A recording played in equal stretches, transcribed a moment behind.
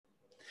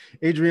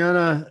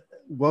Adriana,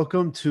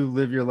 welcome to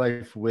Live Your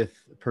Life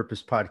with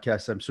Purpose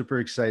podcast. I'm super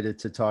excited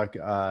to talk.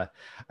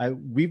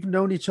 We've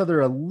known each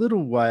other a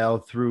little while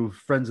through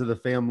friends of the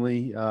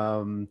family.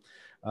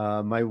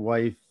 My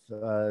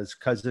wife's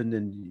cousin,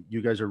 and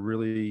you guys are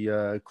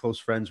really close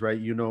friends, right?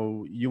 You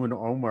know, you and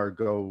Omar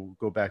go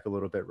back a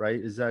little bit, right?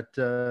 Is that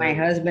My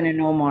husband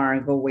and Omar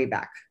go way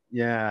back.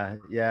 yeah,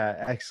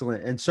 yeah,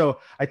 excellent. And so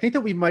I think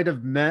that we might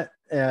have met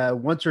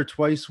once or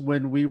twice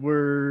when we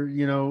were,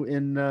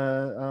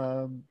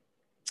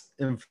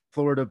 in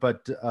Florida,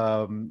 but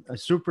I'm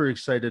super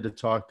excited to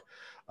talk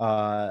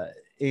uh,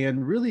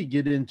 and really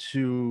get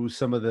into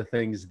some of the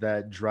things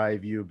that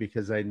drive you,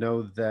 because I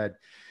know that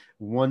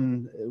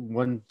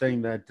one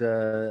thing that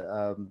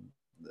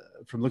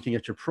from looking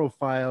at your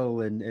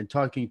profile and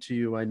talking to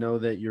you, I know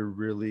that you're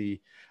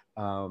really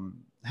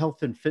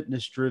health and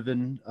fitness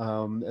driven,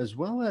 as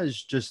well as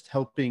just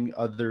helping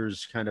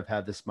others kind of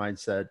have this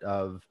mindset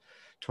of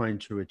trying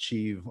to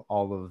achieve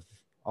all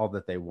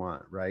that they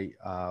want, right?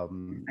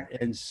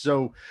 And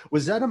so,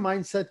 was that a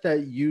mindset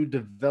that you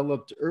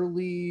developed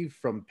early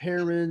from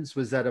parents?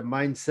 Was that a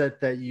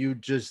mindset that you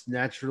just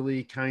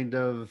naturally kind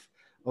of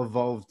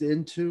evolved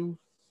into?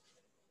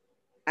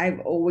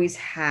 I've always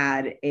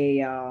had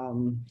a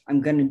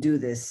I'm gonna do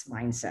this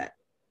mindset.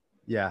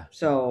 Yeah.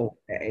 So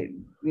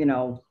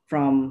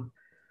from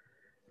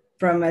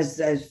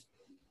as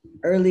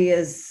early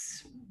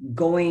as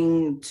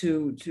going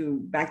to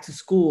back to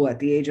school at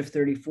the age of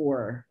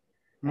 34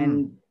 Mm,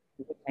 and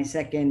my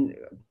second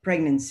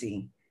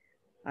pregnancy,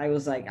 I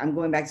was like, I'm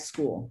going back to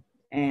school.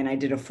 And I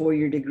did a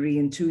 4-year degree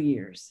in 2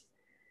 years.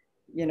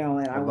 And I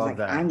I was love like,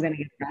 that. I'm going to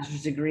get a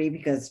bachelor's degree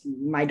because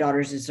my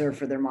daughters deserve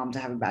for their mom to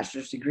have a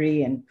bachelor's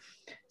degree. And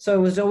so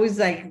it was always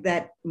like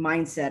that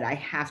mindset. I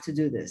have to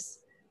do this.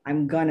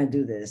 I'm going to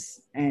do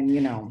this. And,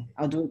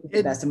 I'll do it to the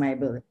It best of my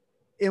ability.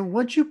 and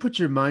once you put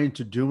your mind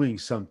to doing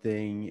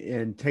something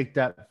and take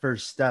that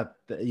first step,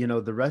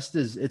 the rest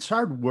is it's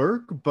hard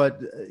work,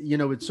 but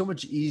it's so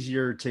much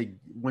easier to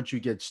once you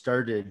get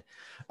started,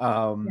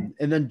 Yeah.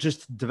 and then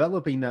just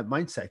developing that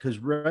mindset. Because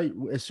right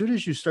as soon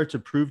as you start to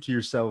prove to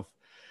yourself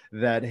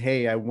that,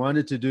 hey, I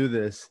wanted to do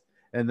this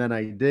and then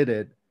I did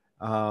it,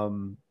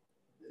 um,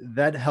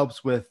 that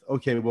helps with,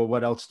 okay, well,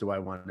 what else do I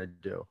want to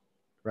do,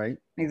 right?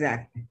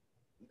 Exactly.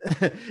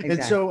 And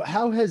Exactly. so,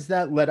 how has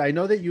that led? I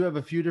know that you have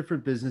a few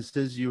different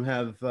businesses. You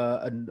have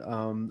a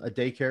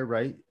daycare,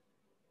 right?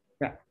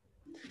 Yeah.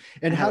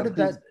 And I how have a did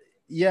preschool. that?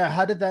 Yeah,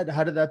 how did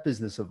that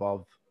business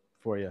evolve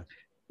for you?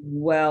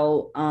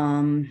 Well,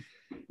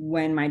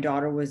 when my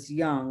daughter was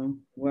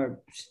young,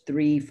 or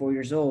 3, 4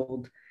 years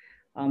old,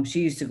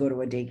 she used to go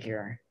to a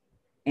daycare,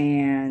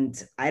 and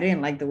I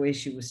didn't like the way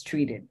she was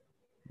treated.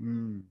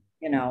 Mm,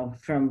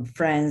 From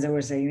friends that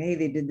were saying, "Hey,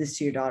 they did this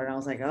to your daughter," and I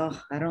was like, "Oh,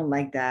 I don't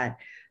like that."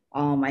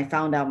 I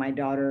found out my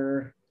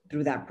daughter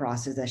through that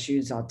process that she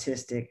was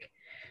autistic,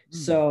 mm.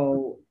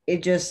 so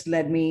it just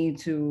led me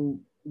to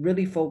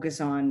really focus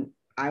on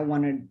I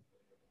want to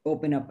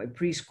open up a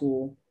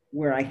preschool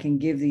where I can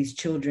give these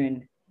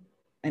children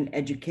an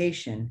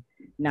education,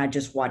 not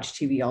just watch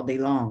TV all day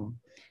long,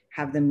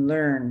 have them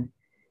learn.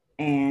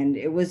 And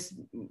it was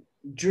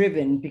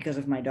driven because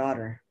of my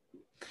daughter.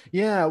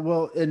 Yeah,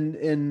 well,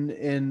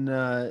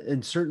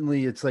 and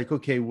certainly it's like,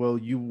 okay, well,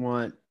 you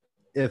want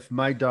if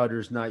my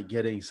daughter's not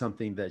getting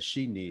something that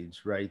she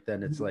needs, right?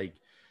 Then it's like,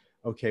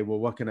 okay, well,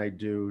 what can I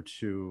do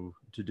to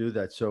do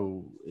that?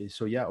 So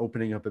yeah,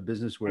 opening up a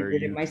business I where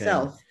did it you can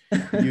myself.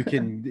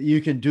 you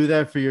can do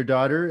that for your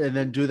daughter and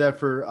then do that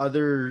for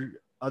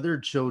other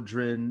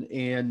children,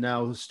 and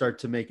now start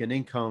to make an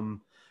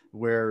income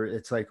where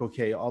it's like,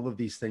 okay, all of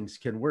these things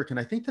can work. And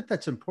I think that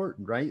that's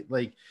important, right?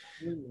 Like,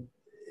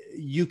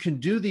 you can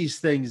do these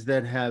things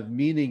that have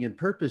meaning and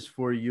purpose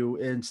for you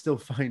and still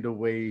find a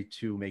way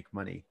to make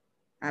money.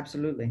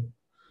 Absolutely.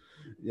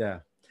 Yeah.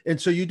 And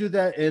so you do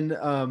that in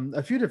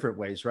a few different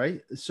ways,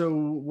 right? So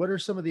what are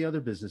some of the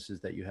other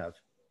businesses that you have?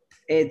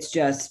 It's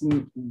just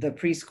the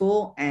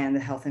preschool and the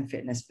health and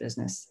fitness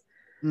business,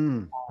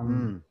 Mm, um,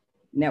 mm.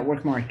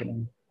 network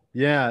marketing.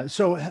 Yeah.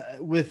 So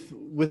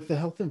with the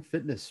health and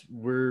fitness,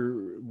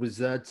 was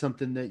that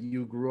something that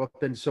you grew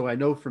up in? So I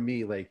know for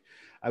me, like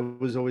I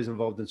was always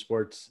involved in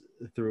sports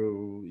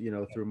through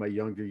my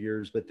younger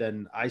years, but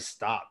then I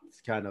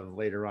stopped kind of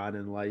later on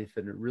in life,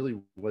 and it really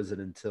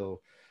wasn't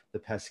until the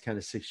past kind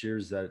of 6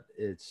 years that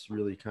it's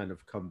really kind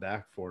of come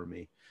back for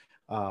me.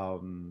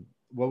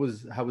 What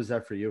was how was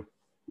that for you?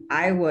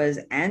 I was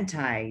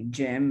anti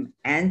gym,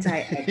 anti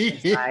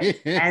exercise,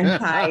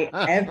 anti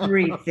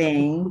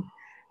everything.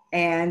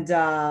 And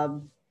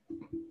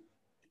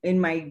in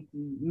my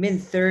mid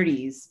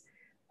 30s,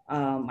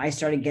 I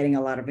started getting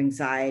a lot of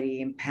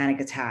anxiety and panic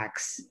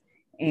attacks.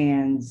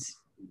 And,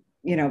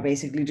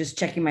 basically just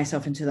checking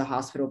myself into the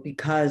hospital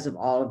because of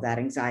all of that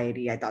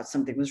anxiety. I thought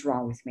something was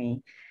wrong with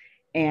me.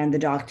 And the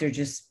doctor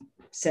just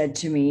said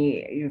to me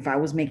if I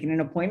was making an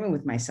appointment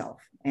with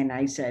myself. And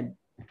I said,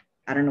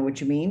 I don't know what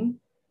you mean,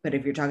 but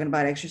if you're talking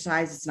about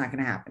exercise, it's not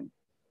going to happen.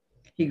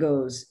 He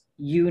goes,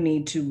 you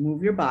need to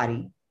move your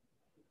body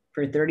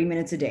for 30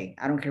 minutes a day.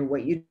 I don't care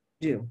what you do.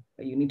 do,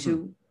 but you need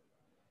to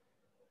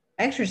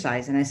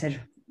exercise. And I said,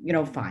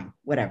 fine,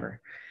 whatever.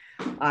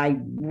 I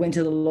went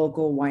to the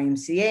local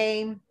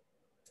YMCA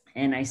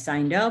and I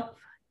signed up,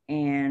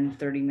 and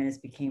 30 minutes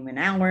became an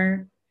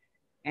hour.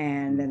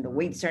 And then the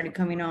weight started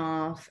coming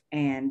off.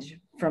 And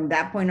from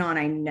that point on,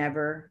 I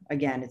never,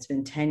 again, it's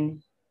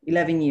been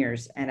 11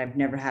 years, and I've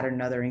never had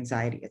another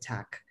anxiety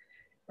attack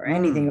or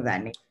anything of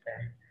that nature.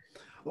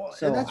 Well,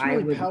 so and that's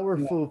really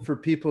powerful for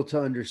people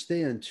to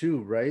understand too,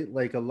 right?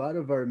 Like a lot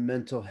of our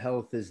mental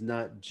health is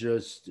not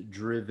just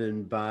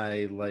driven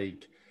by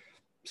like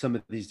some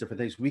of these different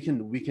things. We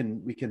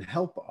can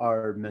help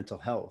our mental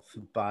health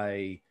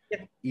by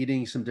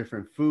eating some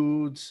different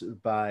foods,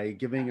 by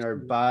giving our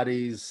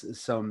bodies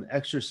some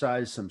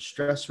exercise, some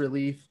stress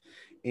relief,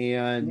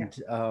 and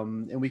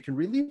we can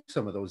relieve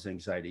some of those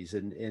anxieties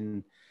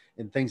and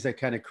things that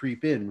kind of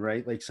creep in,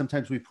 right? Like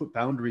sometimes we put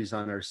boundaries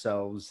on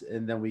ourselves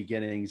and then we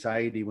get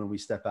anxiety when we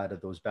step out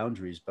of those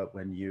boundaries. But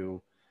when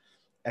you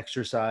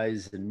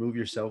exercise and move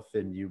yourself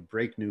and you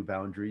break new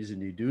boundaries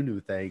and you do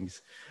new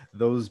things,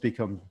 those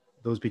become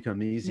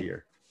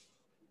easier.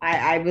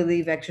 I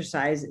believe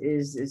exercise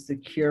is the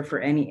cure for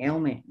any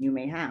ailment you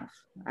may have.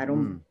 I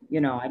don't,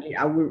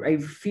 I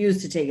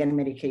refuse to take any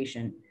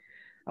medication.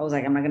 I was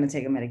like, I'm not going to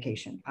take a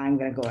medication. I'm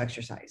going to go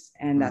exercise.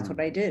 And that's what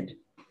I did.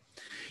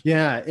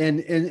 Yeah.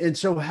 And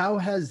so how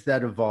has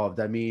that evolved?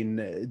 I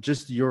mean,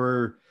 just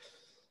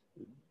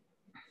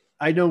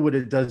I know what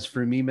it does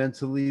for me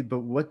mentally, but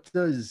what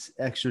does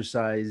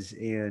exercise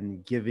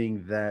and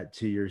giving that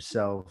to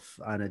yourself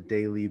on a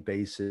daily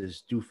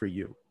basis do for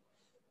you?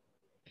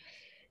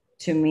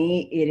 To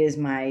me, it is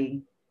my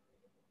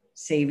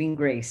saving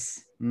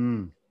grace.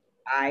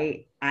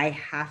 I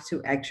have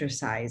to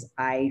exercise.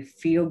 I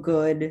feel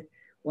good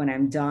when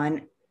I'm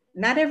done.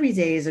 Not every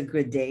day is a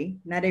good day.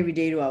 Not every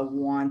day do I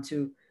want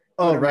to.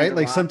 Oh, right.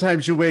 Like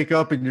sometimes you wake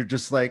up and you're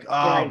just like,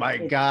 oh my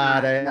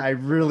God, I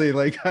really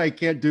I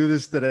can't do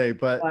this today.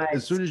 But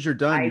as soon as you're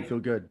done, you feel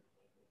good.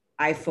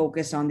 I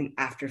focus on the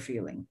after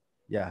feeling.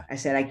 Yeah. I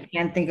said, I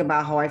can't think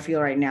about how I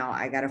feel right now.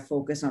 I got to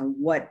focus on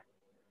what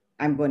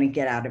I'm going to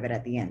get out of it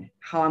at the end,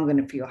 how I'm going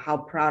to feel, how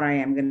proud I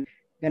am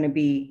going to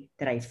be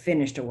that I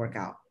finished a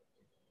workout.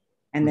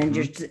 And then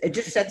it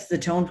just sets the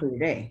tone for your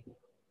day.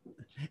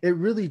 It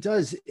really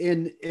does.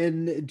 And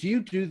do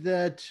you do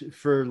that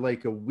for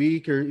like a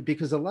week, or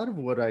because a lot of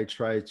what I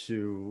try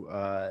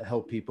to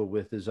help people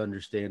with is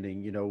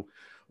understanding,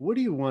 what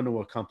do you want to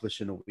accomplish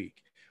in a week?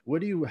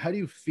 How do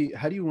you feel?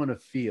 How do you want to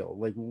feel?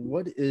 Like,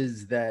 what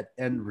is that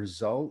end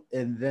result?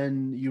 And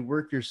then you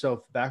work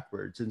yourself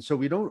backwards. And so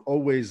we don't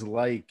always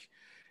like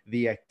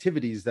the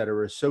activities that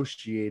are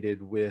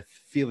associated with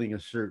feeling a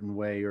certain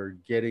way or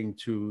getting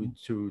to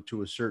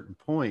a certain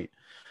point.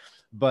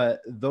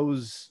 But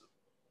those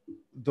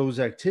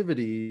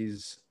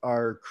activities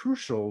are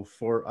crucial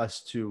for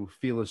us to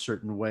feel a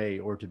certain way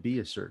or to be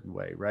a certain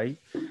way, right?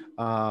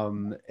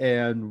 And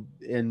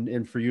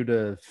for you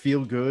to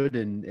feel good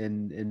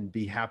and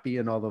be happy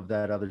and all of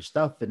that other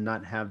stuff and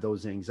not have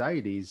those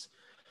anxieties.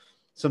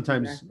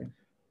 Sometimes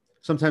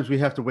we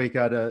have to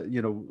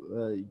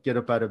get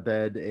up out of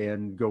bed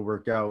and go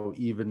work out,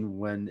 even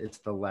when it's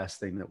the last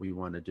thing that we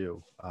want to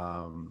do.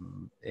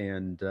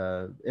 And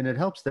it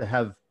helps to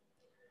have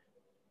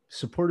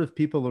supportive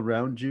people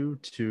around you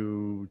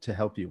to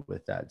help you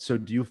with that. So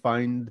do you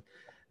find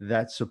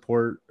that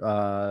support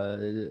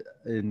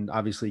and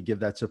obviously give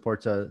that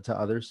support to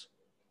others?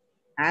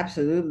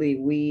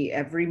 Absolutely.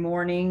 Every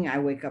morning I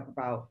wake up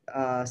about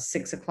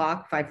 6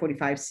 o'clock,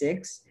 5:45,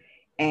 6,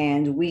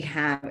 and we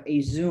have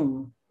a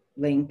Zoom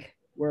link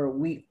where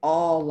we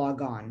all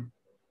log on.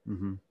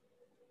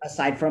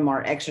 Aside from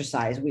our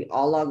exercise, we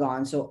all log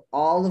on. So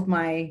all of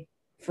my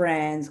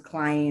friends,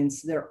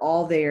 clients, they're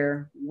all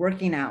there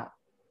working out.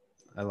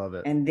 I love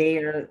it. And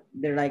they're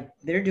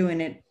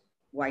doing it.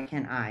 Why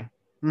can't I?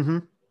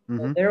 So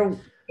they're,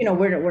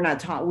 we're not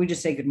taught. We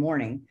just say good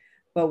morning,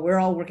 but we're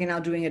all working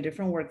out, doing a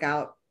different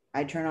workout.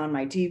 I turn on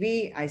my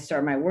TV, I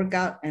start my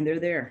workout, and they're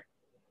there.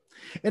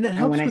 And it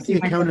helps with the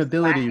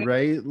accountability,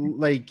 right?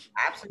 Like,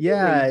 absolutely.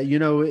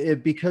 Yeah,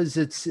 because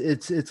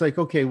it's like,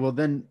 okay, well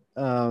then,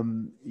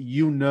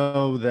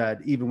 that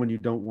even when you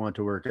don't want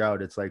to work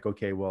out, it's like,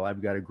 okay, well,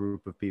 I've got a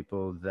group of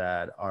people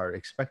that are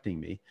expecting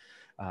me.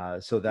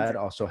 So that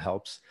also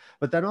helps.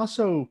 But then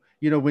also,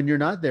 when you're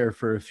not there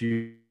for a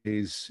few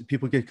days,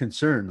 people get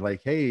concerned,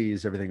 like, hey,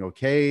 is everything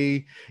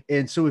okay?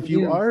 And so if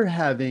you are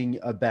having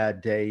a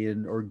bad day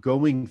or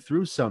going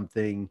through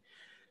something,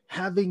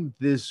 having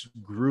this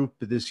group,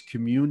 this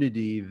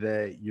community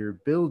that you're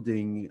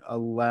building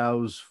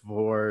allows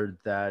for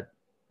that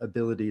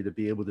ability to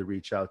be able to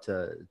reach out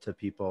to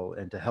people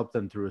and to help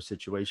them through a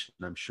situation,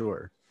 I'm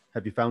sure.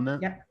 Have you found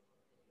that? Yeah,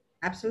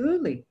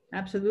 absolutely.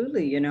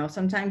 Absolutely.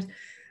 Sometimes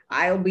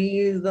I'll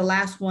be the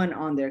last one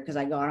on there because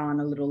I got on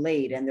a little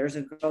late, and there's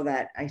a girl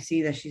that I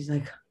see that she's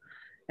like,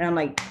 and I'm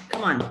like,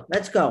 come on,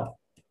 let's go.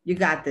 You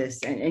got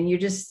this. And you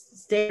just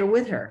stay there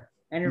with her,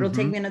 and it'll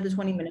take me another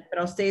 20 minutes, but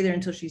I'll stay there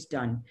until she's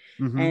done.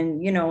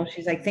 And,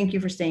 she's like, thank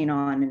you for staying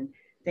on. And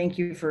thank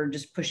you for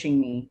just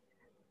pushing me.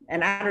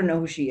 And I don't know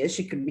who she is.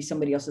 She could be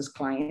somebody else's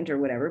client or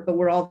whatever, but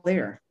we're all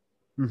there.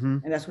 Mm-hmm.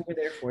 And that's what we're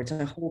there for. It's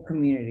a whole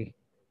community.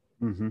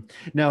 Mm-hmm.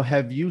 Now,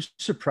 have you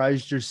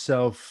surprised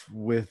yourself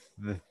with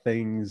the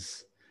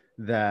things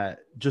that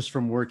just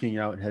from working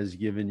out has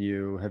given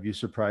you? Have you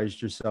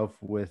surprised yourself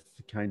with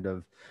kind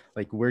of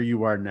like where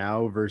you are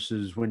now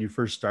versus when you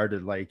first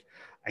started? Like,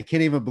 I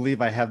can't even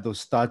believe I have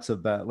those thoughts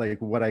about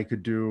like what I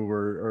could do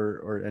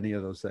or any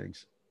of those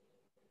things.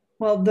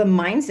 Well, the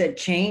mindset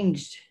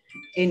changed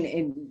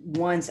in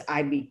once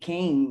I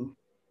became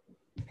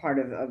part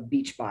of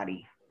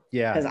Beachbody,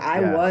 Yeah, because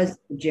I yeah. was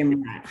a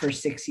gym rat for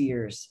 6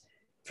 years,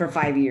 for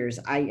 5 years.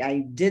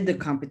 I did the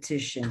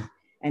competition,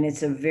 and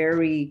it's a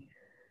very,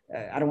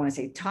 I don't want to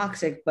say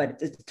toxic, but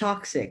it's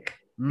toxic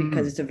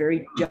because Mm, it's a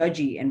very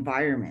judgy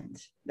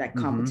environment. That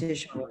mm-hmm.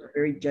 competition was a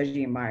very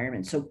judgy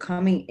environment. So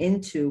coming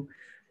into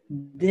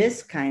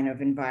this kind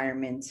of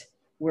environment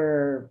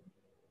where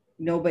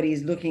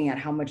nobody's looking at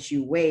how much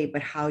you weigh,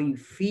 but how you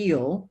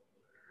feel,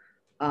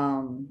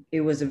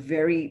 it was a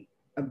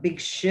big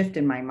shift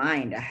in my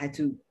mind. I had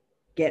to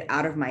get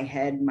out of my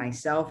head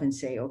myself and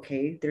say,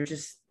 okay,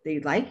 they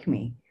like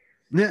me,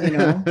 you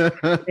know,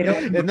 And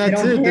they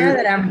that's don't it. care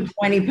that I'm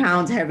 20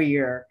 pounds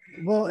heavier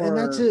Well, and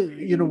that's or it.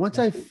 You know,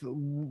 anything.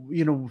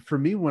 once for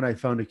me, when I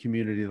found a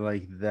community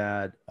like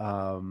that,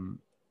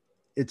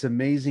 it's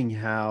amazing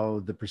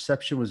how the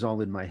perception was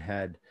all in my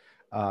head,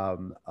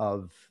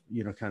 of,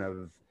 kind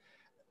of,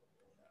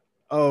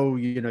 oh,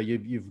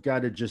 you've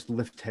got to just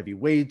lift heavy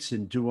weights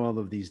and do all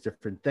of these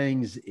different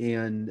things.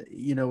 And,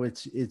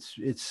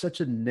 it's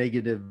such a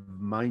negative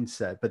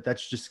mindset, but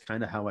that's just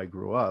kind of how I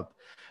grew up.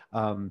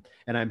 And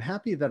I'm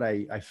happy that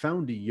I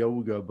found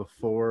yoga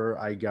before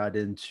I got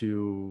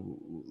into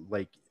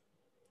like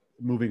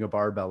moving a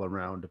barbell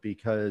around,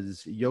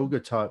 because yoga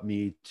taught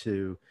me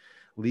to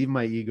leave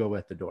my ego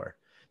at the door,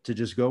 to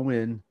just go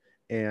in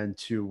and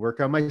to work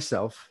on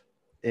myself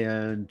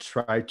and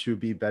try to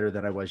be better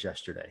than I was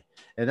yesterday.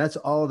 And that's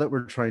all that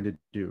we're trying to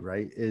do,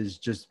 right? Is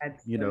just,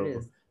 That's what it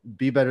is.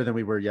 be better than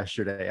we were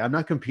yesterday. I'm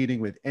not competing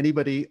with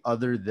anybody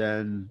other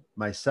than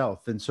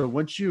myself. And so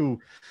once you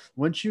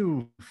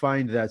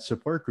find that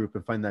support group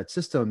and find that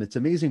system, it's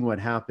amazing what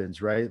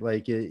happens, right?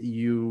 Like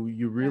you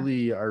Yeah.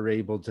 really are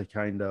able to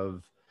kind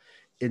of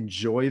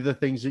enjoy the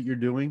things that you're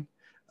doing,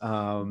 I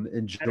don't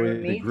enjoy the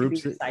need to be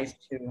groups a that, size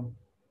two.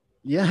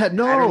 yeah, I don't need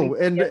no, to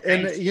be and a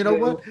and size you know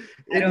what, two.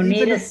 I and don't need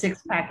even a if,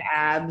 six pack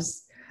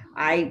abs.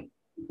 I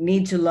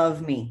need to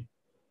love me.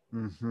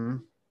 mm-hmm,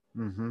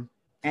 mm-hmm.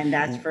 And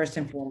that's first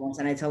and foremost.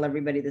 And I tell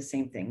everybody the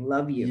same thing,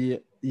 love you.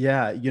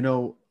 Yeah,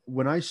 yeah,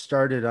 when I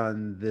started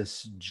on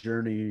this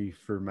journey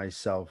for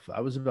myself,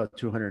 I was about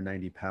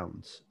 290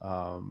 pounds,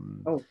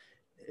 Oh,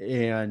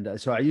 and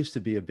so I used to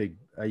be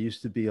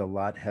a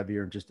lot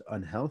heavier and just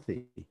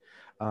unhealthy.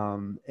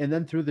 And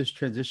then through this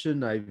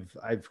transition,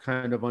 I've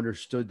kind of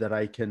understood that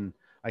I can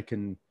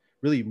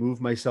really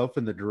move myself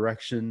in the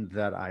direction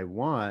that I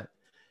want.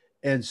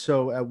 And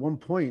so at one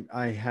point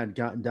I had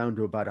gotten down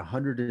to about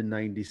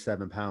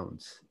 197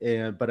 pounds.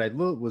 But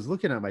was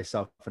looking at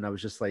myself and I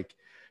was just like,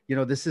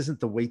 this isn't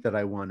the weight that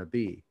I want to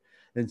be.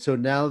 And so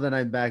now that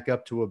I'm back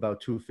up to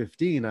about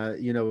 215,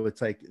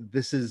 it's like,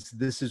 this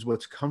is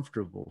what's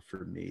comfortable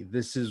for me.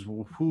 This is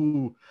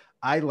who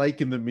I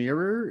like in the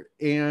mirror.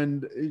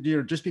 And,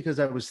 just because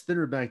I was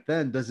thinner back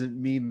then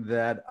doesn't mean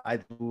that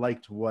I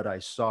liked what I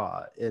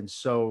saw. And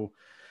so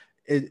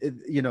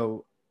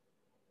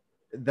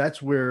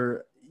that's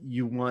where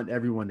you want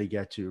everyone to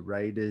get to,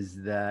 right?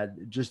 Is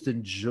that just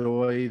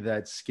enjoy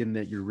that skin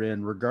that you're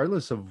in,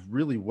 regardless of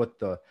really what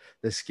the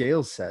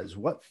scale says,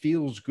 what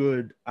feels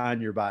good on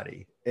your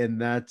body.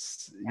 And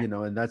that's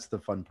the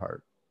fun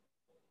part.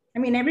 I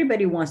mean,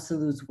 everybody wants to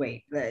lose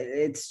weight.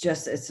 It's a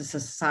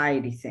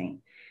society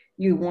thing.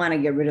 You want to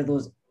get rid of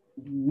those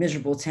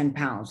miserable 10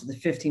 pounds, the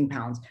 15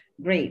 pounds.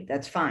 Great,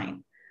 that's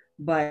fine.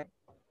 But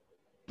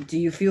do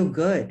you feel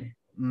good?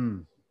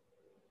 Mm.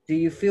 Do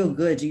you feel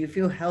good? Do you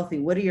feel healthy?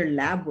 What do your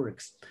lab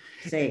works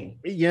say?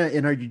 Yeah,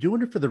 and are you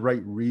doing it for the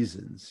right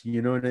reasons?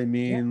 You know what I Yeah.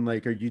 mean?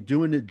 Like, are you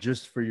doing it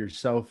just for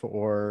yourself,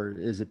 or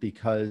is it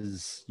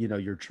because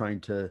you're trying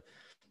to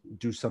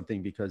do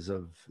something because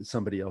of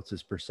somebody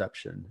else's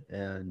perception?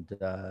 And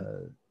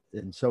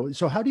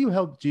so how do you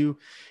help,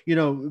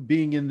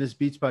 being in this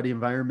Beachbody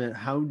environment,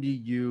 how do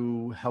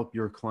you help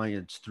your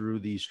clients through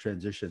these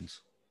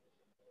transitions?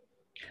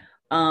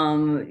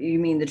 You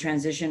mean the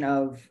transition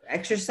of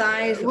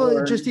exercise Well,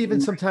 or just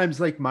even sometimes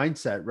like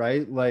mindset,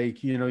 right?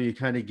 Like, you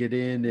kind of get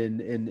in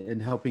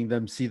and helping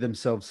them see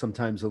themselves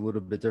sometimes a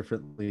little bit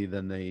differently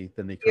than they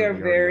we are currently already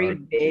very are.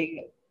 big.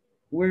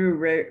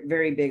 We're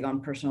very big on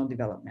personal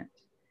development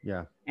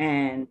Yeah.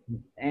 and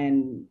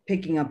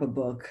picking up a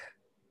book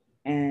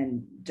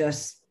and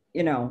just,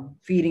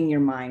 feeding your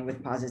mind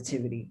with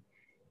positivity,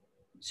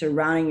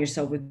 surrounding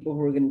yourself with people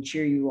who are going to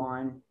cheer you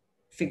on,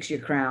 fix your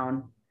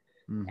crown,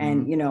 Mm-hmm.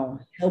 and,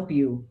 help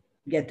you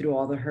get through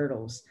all the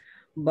hurdles.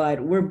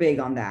 But we're big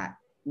on that.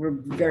 We're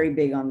Yeah. very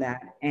big on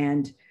that.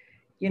 And,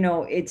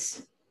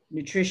 it's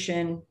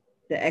nutrition,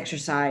 the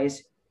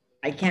exercise.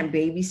 I can't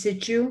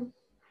babysit you,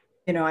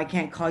 You know, I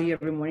can't call you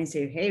every morning and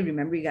say, hey,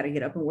 remember, you got to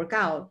get up and work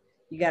out.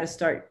 You got to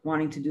start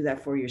wanting to do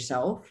that for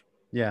yourself.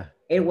 Yeah.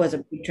 It was a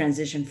big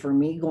transition for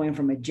me, going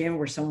from a gym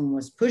where someone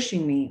was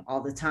pushing me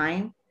all the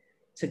time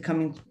to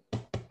coming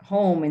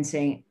home and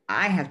saying,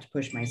 I have to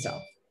push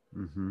myself.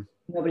 Mm-hmm.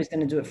 Nobody's going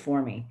to do it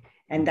for me.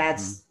 And Mm-hmm.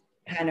 that's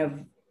kind of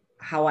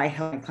how I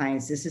help my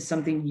clients. This is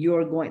something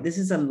this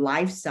is a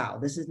lifestyle.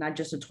 This is not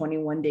just a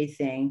 21-day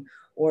thing,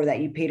 or that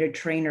you paid a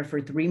trainer for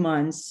 3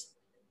 months,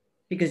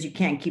 because you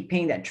can't keep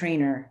paying that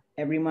trainer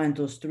every month,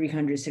 those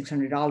 $300,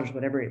 $600,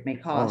 whatever it may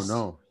Oh cost.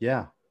 no.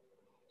 Yeah.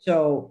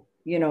 So,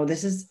 you know,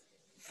 this is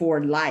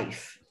for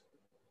life.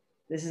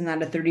 This is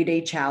not a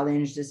 30-day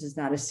challenge. This is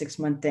not a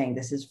 6-month thing.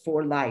 This is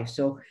for life.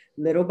 So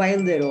little by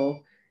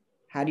little,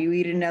 how do you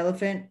eat an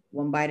elephant?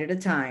 One bite at a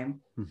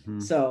time. Mm-hmm.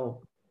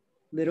 So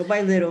little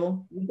by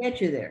little, we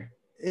get you there.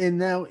 And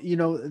now,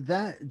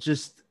 that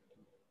just,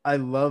 I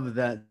love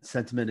that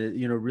sentiment.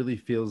 It, really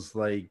feels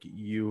like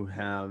you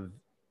have,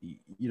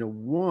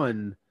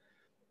 one,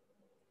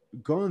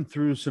 gone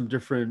through some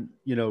different,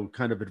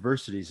 kind of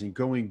adversities, and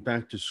going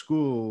back to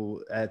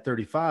school at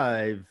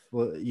 35,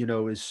 well,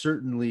 is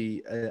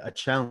certainly a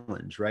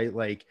challenge, right?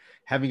 Like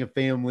having a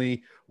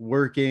family,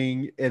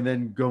 working, and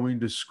then going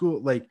to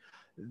school, like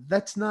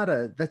that's not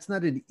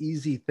an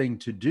easy thing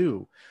to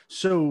do.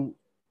 So,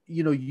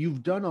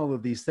 you've done all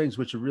of these things,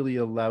 which really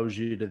allows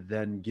you to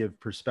then give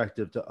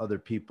perspective to other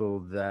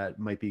people that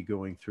might be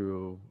going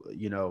through,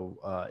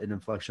 an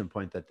inflection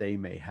point that they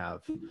may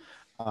have.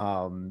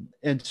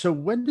 And so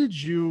when did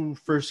you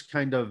first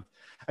kind of,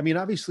 I mean,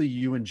 obviously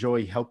you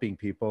enjoy helping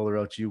people, or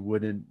else you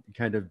wouldn't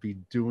kind of be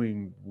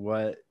doing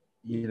what,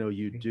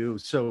 you do.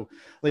 So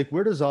like,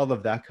 where does all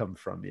of that come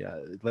from? Yeah.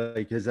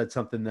 Like, is that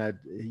something that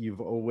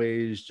you've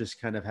always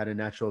just kind of had a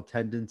natural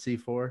tendency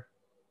for?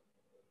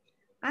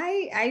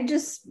 I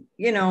just,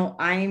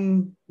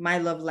 my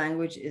love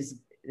language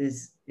is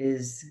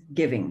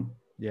giving.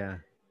 Yeah.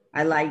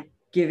 I like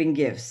giving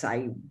gifts.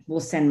 I will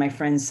send my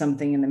friends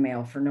something in the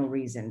mail for no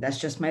reason. That's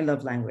just my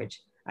love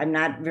language. I'm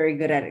not very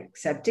good at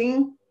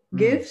accepting Mm.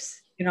 gifts.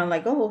 I'm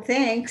like, oh,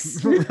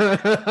 thanks. But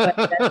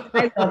that's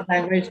my love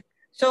language.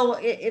 So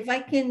if I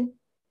can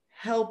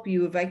help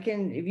you,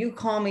 if you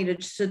call me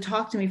to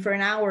talk to me for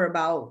an hour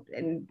about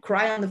and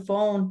cry on the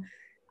phone,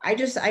 I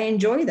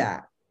enjoy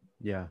that.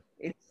 Yeah.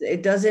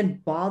 It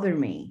doesn't bother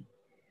me.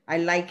 I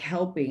like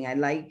helping. I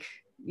like,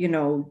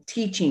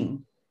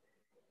 teaching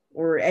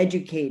or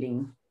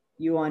educating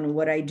you on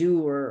what I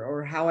do,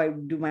 or how I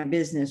do my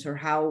business, or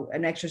how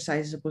an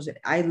exercise is supposed to.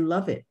 I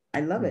love it.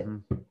 I love it. Hmm.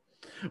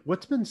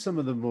 What's been some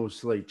of the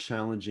most like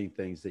challenging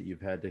things that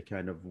you've had to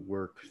kind of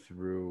work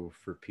through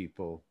for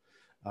people?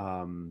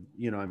 I'm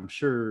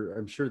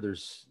sure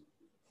there's,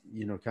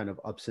 kind of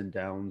ups and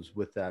downs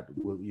with that,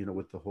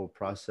 with the whole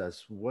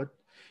process. What,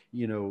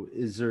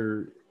 is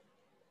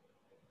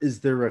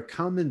there a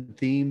common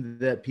theme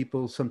that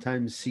people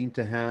sometimes seem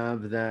to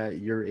have that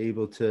you're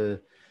able to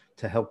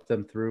help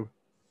them through?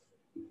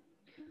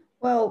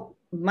 Well,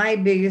 my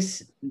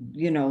biggest,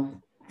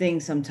 thing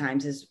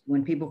sometimes is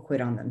when people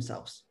quit on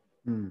themselves,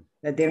 Mm,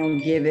 that they don't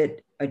give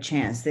it a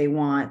chance. They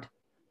want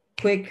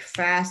quick,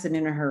 fast, and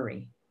in a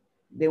hurry.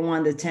 They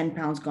want the 10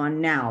 pounds gone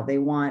now. They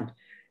want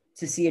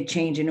to see a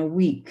change in a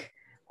week,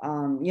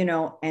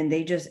 and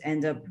they just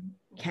end up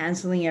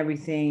canceling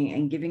everything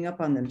and giving up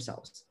on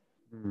themselves.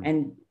 mm,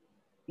 And,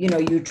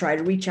 you try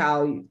to reach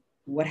out,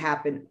 what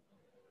happened,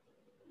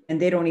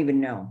 and they don't even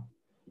know.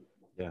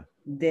 yeah.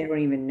 They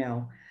don't even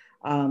know.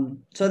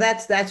 So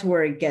that's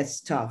where it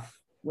gets tough,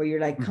 where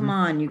you're like, come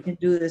Hmm. on, you can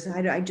do this.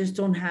 I just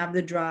don't have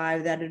the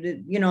drive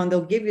and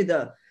they'll give you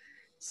the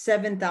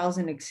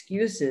 7,000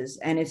 excuses,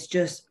 and it's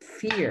just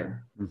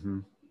fear. Hmm.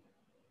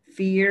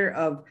 Fear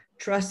of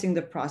trusting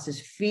the process,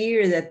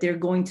 fear that they're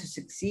going to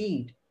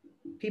succeed.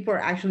 People are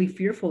actually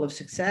fearful of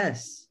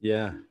success.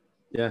 Yeah.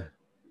 Yeah.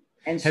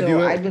 And Have so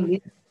I you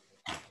believe,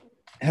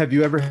 have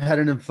you ever had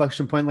an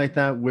inflection point like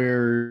that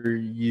where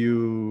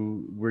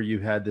you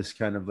had this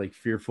kind of like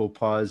fearful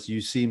pause? You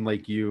seem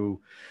like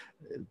you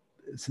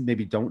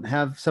maybe don't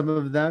have some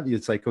of that.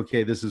 It's like,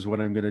 okay, this is what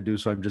I'm going to do,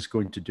 so I'm just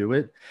going to do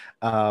it.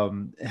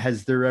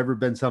 Has there ever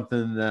been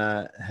something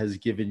that has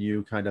given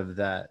you kind of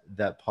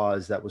that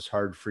pause that was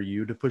hard for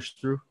you to push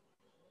through?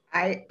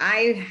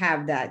 I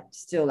have that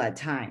still at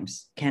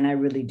times. Can I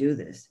really do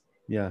this?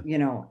 Yeah.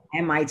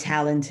 Am I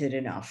talented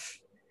enough?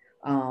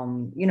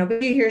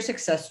 But you hear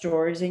success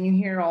stories and you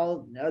hear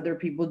all other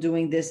people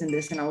doing this and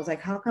this. And I was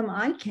like, how come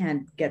I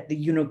can't get the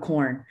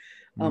unicorn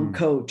Mm,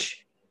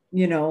 coach?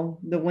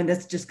 The one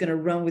that's just going to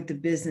run with the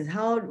business.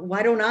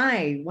 Why don't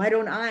I? Why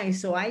don't I?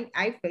 So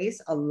I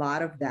face a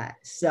lot of that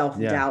yeah.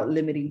 self-doubt,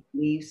 limiting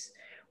beliefs,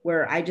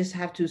 where I just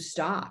have to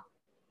stop.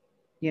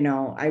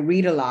 I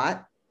read a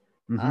lot,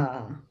 Hmm.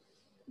 uh,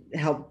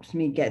 helps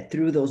me get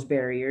through those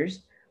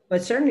barriers,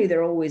 but certainly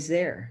they're always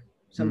there.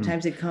 Mm,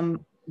 Sometimes they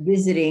come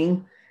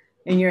visiting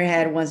in your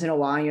head once in a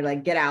while, and you're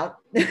like, get out.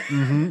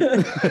 hmm.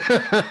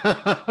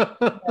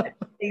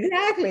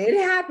 Exactly.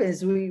 It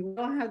happens. We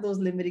don't have those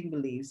limiting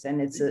beliefs,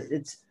 and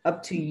it's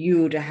up to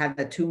you to have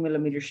that 2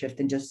 millimeter shift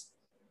and just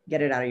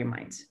get it out of your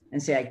minds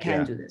and say, I can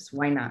Yeah. do this.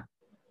 Why not?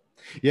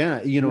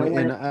 Yeah. You know, No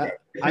one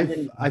and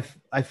is-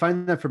 I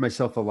find that for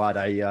myself a lot.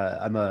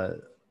 I'm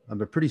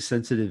a pretty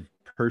sensitive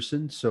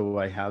person, so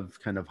I have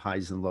kind of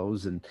highs and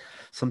lows, and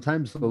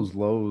sometimes those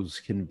lows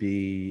can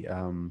be,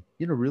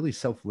 really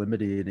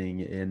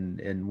self-limiting.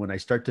 And when I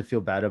start to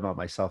feel bad about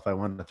myself, I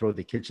want to throw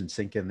the kitchen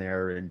sink in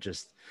there and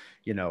just,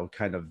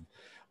 kind of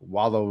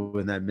wallow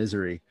in that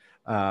misery.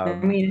 I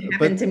mean, it happened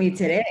But to me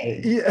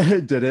today. yeah,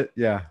 did it?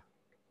 Yeah.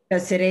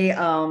 Because today,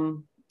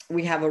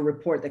 we have a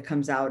report that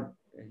comes out,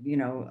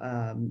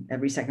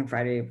 every second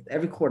Friday,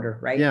 every quarter,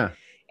 right? Yeah.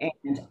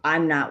 And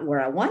I'm not where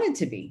I wanted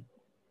to be.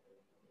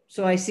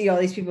 So I see all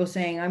these people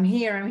saying, I'm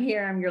here, I'm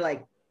here. You're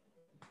like,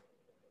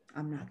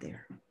 I'm not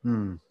there.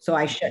 Mm, So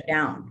I shut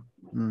down.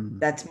 mm.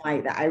 That's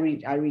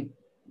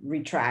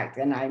retract.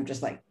 And I'm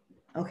just like,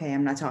 okay,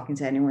 I'm not talking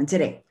to anyone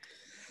today.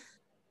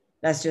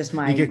 That's just You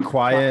my, get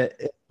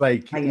quiet,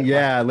 like, I get quiet.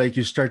 yeah, like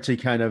you start to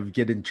kind of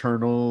get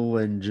internal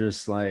and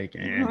just like,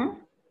 eh. Mhm.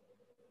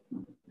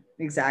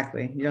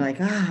 Exactly. You're like,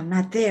 I'm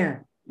not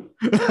there.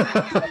 You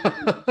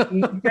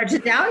start to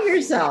doubt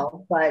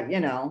yourself, but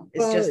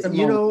it's just a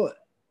moment.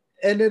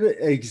 And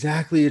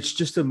exactly, it's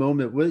just a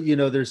moment. Well,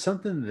 there's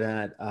something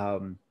that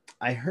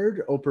I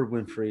heard Oprah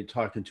Winfrey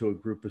talking to a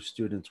group of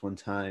students one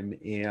time,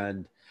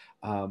 and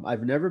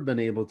I've never been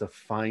able to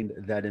find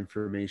that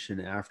information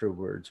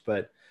afterwards,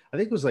 but I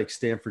think it was like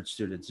Stanford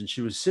students, and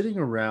she was sitting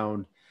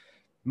around,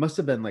 must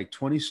have been like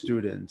 20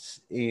 students,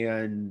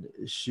 and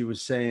she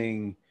was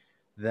saying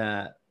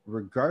that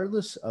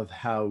regardless of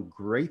how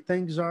great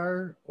things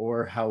are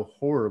or how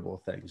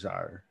horrible things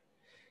are,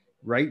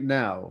 right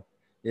now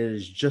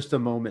is just a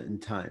moment in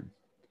time.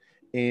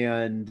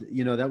 And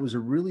that was a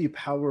really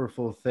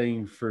powerful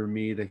thing for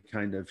me to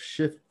kind of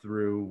shift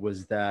through,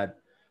 was that,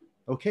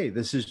 okay,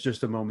 this is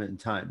just a moment in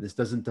time. This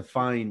doesn't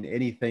define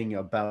anything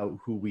about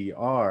who we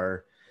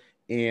are,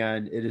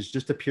 and it is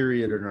just a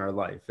period in our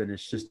life, and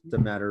it's just a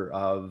matter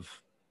of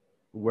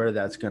where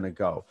that's going to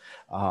go.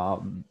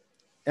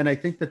 And I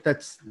think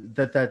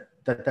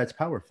that's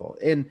powerful,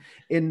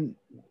 and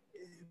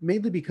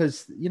mainly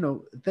because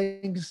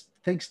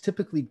things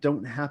typically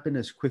don't happen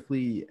as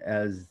quickly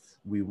as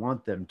we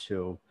want them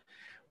to,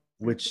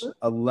 which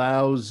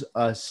allows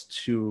us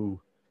to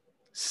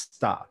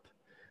stop,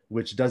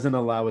 which doesn't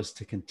allow us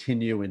to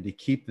continue and to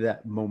keep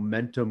that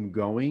momentum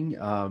going,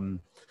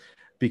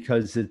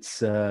 because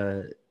it's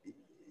we're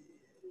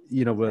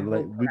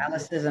like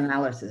Paralysis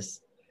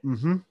analysis.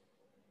 mm-hmm,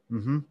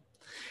 mm-hmm.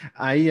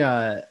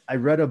 I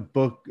read a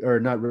book, or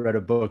not read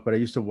a book, but I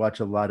used to watch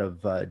a lot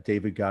of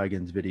David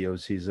Goggins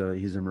videos. He's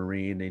a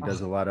Marine. And he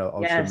does a lot of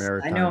ultra Yes,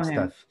 I know marathon him.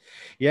 stuff.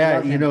 I Yeah,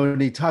 love him.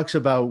 and he talks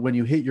about when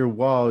you hit your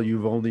wall,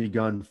 you've only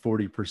gone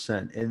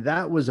 40%. And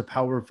that was a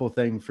powerful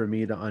thing for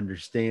me to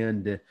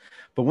understand.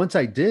 But once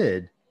I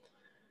did,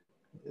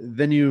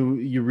 then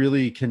you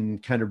really can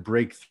kind of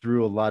break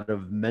through a lot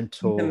of He's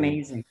mental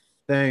amazing.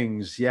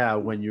 things. Yeah,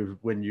 when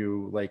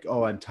you like,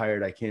 oh, I'm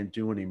tired, I can't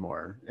do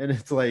anymore. And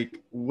it's like,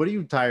 what are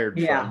you tired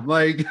Yeah. from?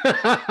 Like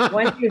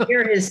Once you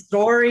hear his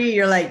story,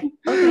 you're like,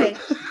 okay.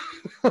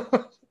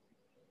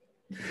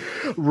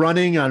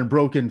 running on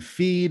broken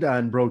feet,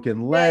 on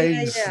broken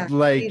legs, Yeah.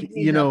 like,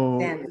 He's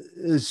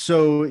outstanding.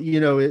 so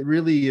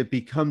it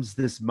becomes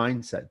this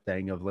mindset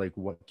thing of like,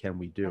 what can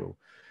we do?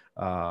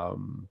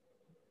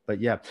 But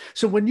yeah,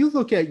 so when you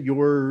look at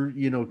your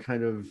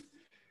kind of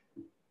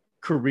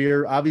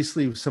career,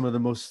 obviously some of the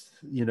most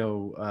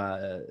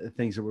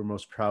things that we're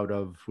most proud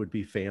of would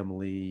be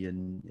family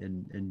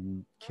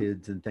and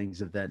kids and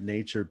things of that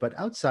nature. But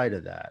outside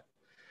of that,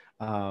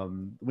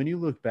 when you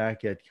look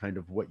back at kind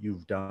of what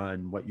you've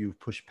done, what you've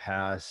pushed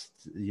past,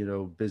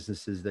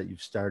 businesses that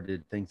you've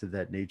started, things of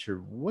that nature,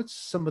 what's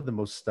some of the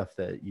most stuff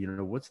that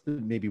what's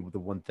maybe the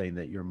one thing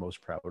that you're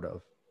most proud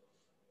of?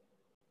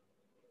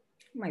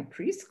 My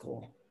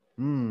preschool.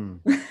 Mm.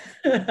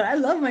 I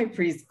love my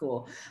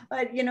preschool.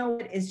 But you know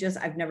what? It's just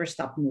I've never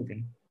stopped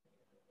moving.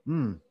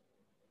 Mm.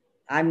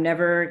 I'm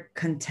never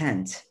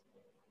content.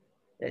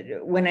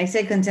 When I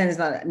say content, it's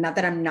not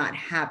that I'm not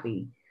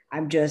happy.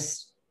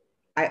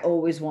 I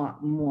always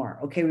want more.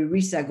 Okay, we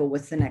recycle.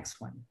 What's the next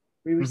one?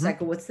 We recycle.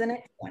 Mm-hmm. What's the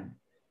next one?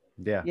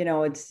 Yeah.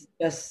 It's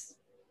just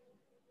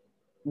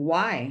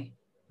why?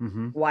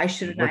 Mm-hmm. Why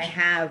shouldn't I Which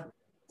have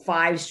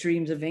 5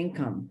 streams of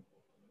income?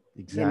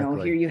 Here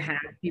exactly. you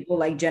have people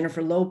like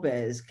Jennifer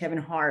Lopez, Kevin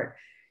Hart.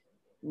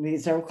 They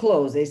sell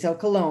clothes, they sell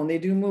cologne, they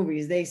do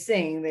movies, they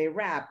sing, they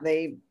rap,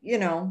 those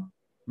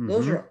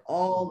Mm-hmm. are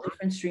all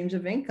different streams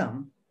of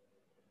income.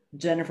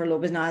 Jennifer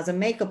Lopez now has a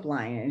makeup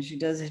line and she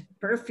does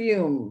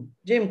perfume,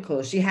 gym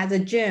clothes. She has a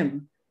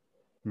gym.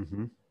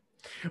 Mm-hmm.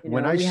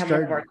 When I We have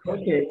one of start our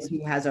coaches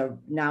who has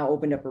now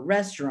opened up a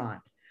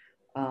restaurant.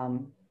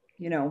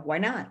 Why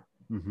not?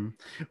 Mm-hmm.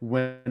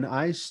 When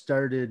I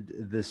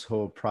started this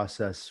whole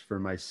process for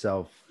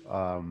myself,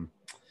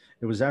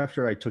 it was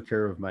after I took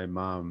care of my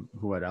mom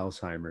who had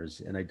Alzheimer's,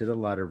 and I did a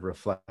lot of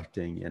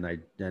reflecting,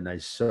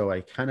 so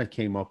I kind of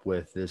came up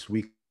with this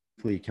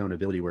weekly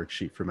accountability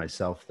worksheet for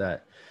myself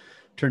that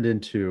turned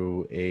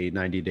into a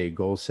 90-day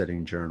goal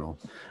setting journal.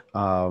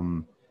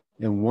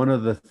 And one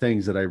of the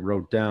things that I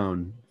wrote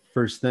down,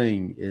 first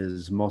thing,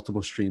 is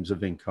multiple streams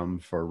of income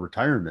for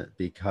retirement,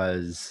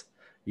 because,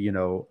 you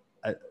know,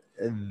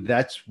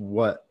 that's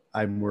what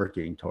I'm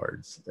working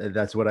towards.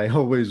 That's what I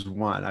always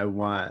want. I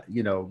want,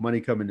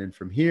 money coming in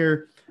from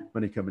here,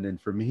 money coming in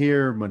from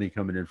here, money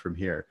coming in from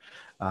here.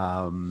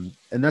 And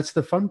that's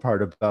the fun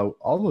part about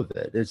all of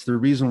it. It's the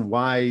reason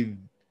why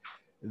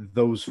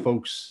those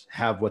folks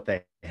have what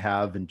they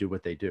have and do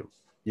what they do.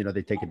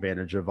 They take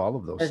advantage of all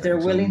of those Because they're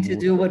things. willing to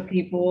do what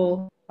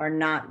people are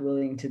not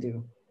willing to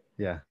do.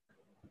 Yeah.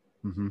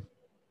 Mm-hmm.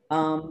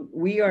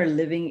 We are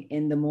living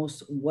in the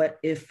most what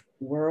if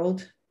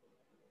world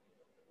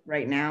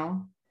right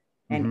now,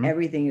 and Mm-hmm.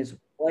 everything is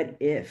what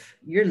if.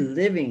 You're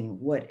living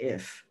what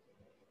if.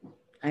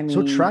 I mean,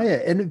 so try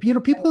it. And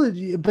people,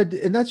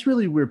 and that's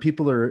really where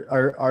people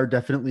are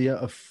definitely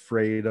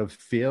afraid of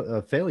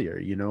failure.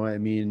 I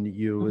mean,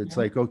 it's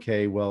like,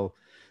 okay, well,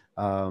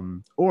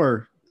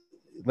 or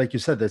like you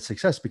said, that's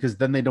success, because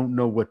then they don't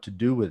know what to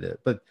do with it.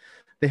 But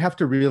they have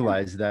to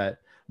realize that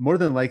more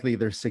than likely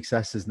their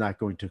success is not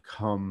going to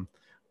come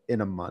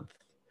in a month.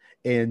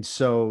 And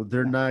so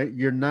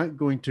you're not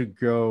going to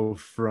go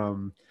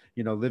from,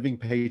 living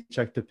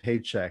paycheck to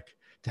paycheck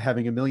to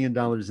having $1 million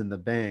in the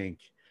bank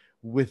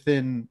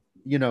within,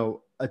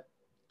 a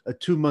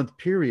 2-month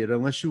period,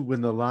 unless you win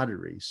the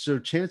lottery. So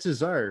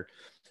chances are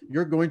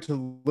you're going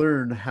to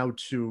learn how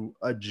to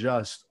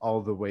adjust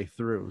all the way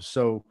through.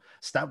 So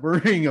stop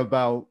worrying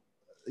about,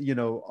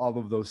 all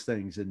of those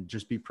things, and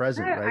just be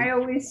present, right? I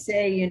always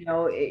say,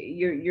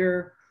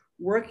 you're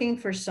working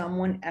for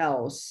someone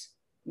else,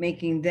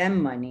 making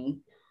them money.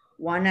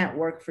 Why not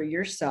work for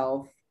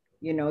yourself?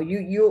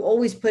 You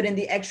always put in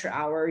the extra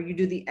hour, you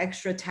do the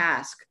extra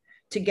task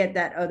to get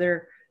that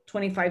other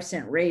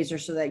 25-cent raise, or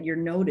so that you're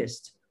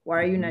noticed. Why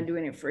are you not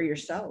doing it for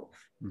yourself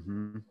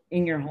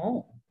in your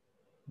home?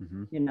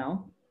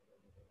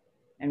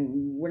 And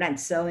we're not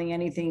selling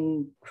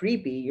anything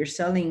creepy. You're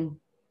selling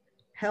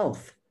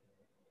health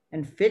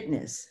and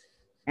fitness,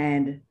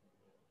 and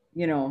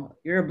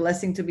you're a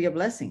blessing to be a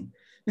blessing.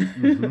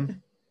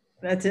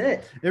 That's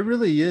it. It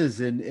really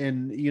is. And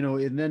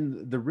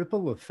then the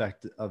ripple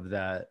effect of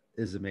that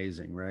is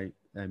amazing, right?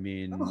 I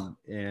mean,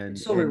 and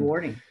so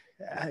rewarding.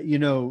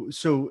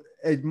 So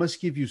it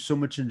must give you so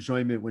much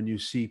enjoyment when you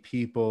see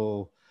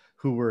people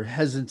who were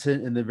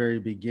hesitant in the very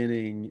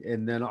beginning,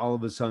 and then all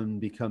of a sudden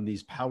become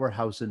these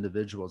powerhouse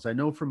individuals. I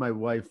know for my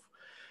wife,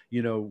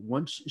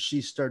 once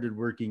she started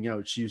working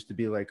out, she used to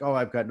be like, oh,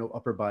 I've got no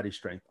upper body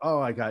strength. Oh,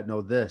 I got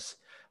no this.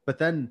 But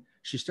then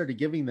she started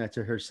giving that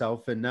to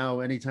herself. And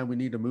now anytime we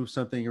need to move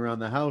something around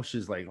the house,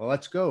 she's like, well,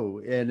 let's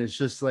go. And it's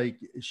just like,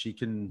 she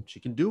can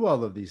do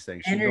all of these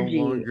things. Energy, she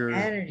no longer,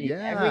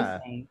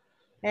 everything.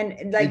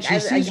 And like, and she I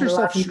sees get a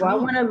lot herself of people, I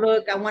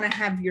strong. want to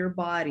have your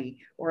body,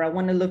 or I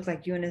want to look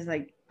like you. And it's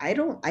like, I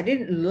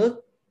didn't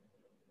look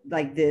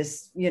like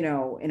this, in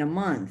a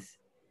month.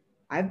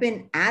 I've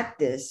been at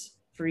this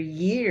for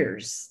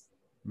years.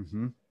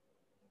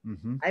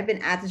 I've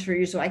been at this for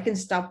years. So I can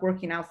stop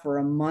working out for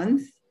a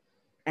month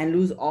and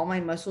lose all my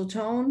muscle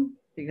tone,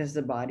 because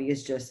the body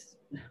is just,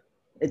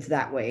 it's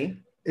that way.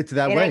 It's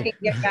that and way. I can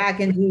get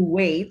back and do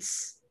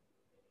weights,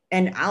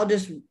 and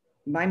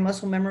my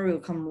muscle memory will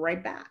come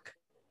right back.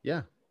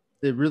 Yeah,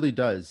 it really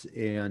does.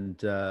 And,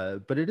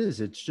 but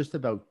it's just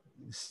about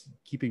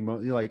keeping,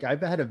 like, I've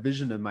had a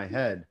vision in my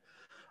head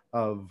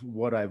of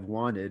what I've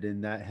wanted,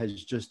 and that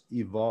has just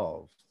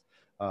evolved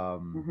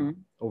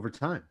over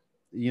time,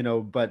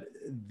 but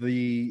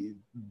the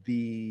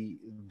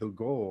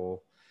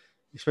goal,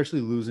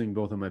 especially losing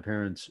both of my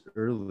parents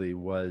early,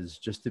 was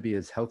just to be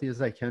as healthy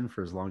as I can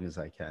for as long as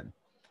I can.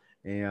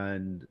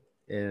 And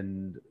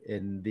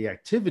the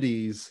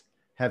activities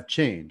have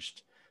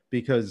changed,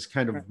 because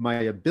kind of my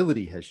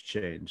ability has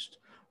changed,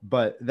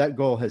 but that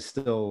goal has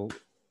still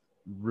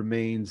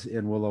remains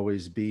and will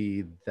always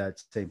be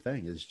that same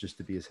thing, is just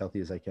to be as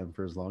healthy as I can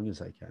for as long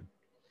as I can.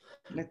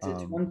 That's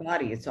it. One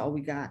body. It's all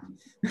we got.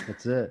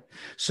 That's it.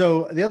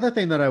 So the other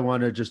thing that I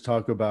want to just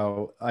talk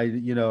about,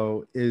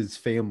 is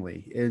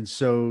family. And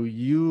so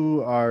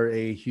you are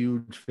a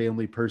huge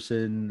family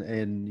person,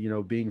 and,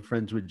 being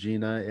friends with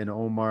Gina and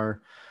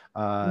Omar,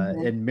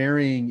 and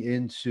marrying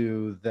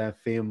into that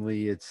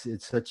family, it's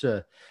such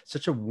a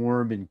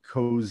warm and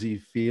cozy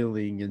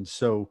feeling. And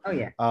so,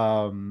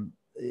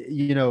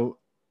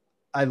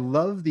 I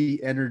love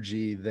the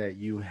energy that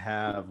you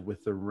have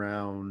with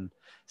around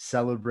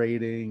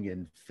celebrating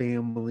and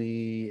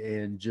family,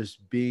 and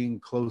just being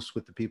close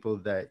with the people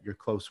that you're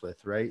close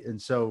with, right? And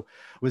so,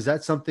 was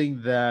that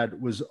something that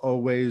was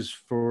always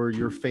for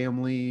your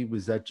family?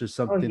 Was that just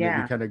something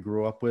that you kind of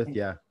grew up with?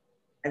 Yeah.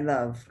 I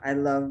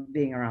love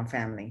being around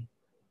family.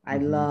 I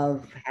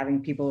love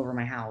having people over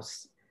my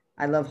house.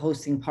 I love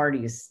hosting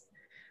parties.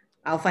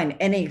 I'll find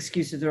any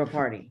excuse to throw a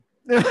party.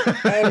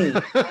 Any.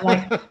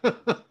 Like,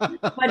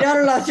 my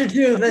daughter lost her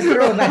tooth. Let's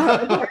throw a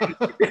party.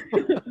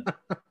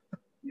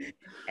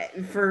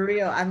 For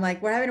real. I'm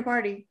like, we're having a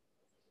party.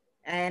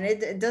 And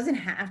it doesn't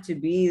have to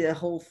be the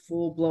whole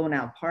full blown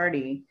out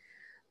party,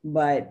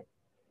 but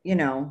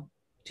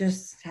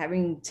just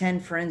having 10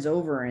 friends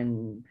over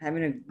and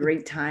having a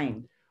great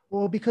time.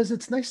 Well, because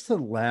it's nice to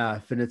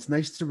laugh and it's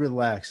nice to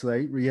relax,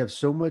 right? We have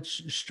so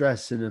much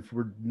stress, and if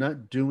we're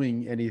not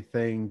doing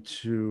anything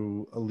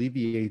to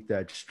alleviate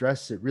that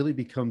stress, it really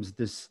becomes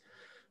this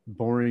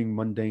boring,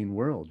 mundane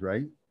world,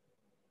 right?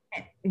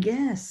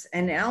 Yes.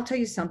 And I'll tell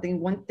you something.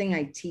 One thing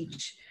I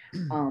teach,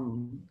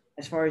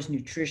 as far as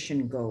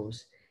nutrition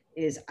goes,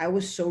 is I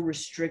was so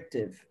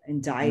restrictive in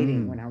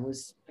dieting when Mm, I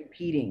was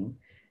competing.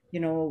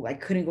 You know, I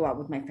couldn't go out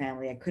with my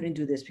family. I couldn't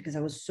do this because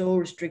I was so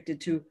restricted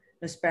to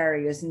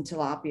asparagus and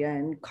tilapia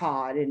and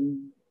cod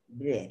and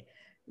bleh,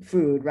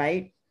 food,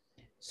 right?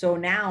 So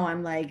now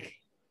I'm like,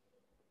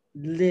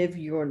 live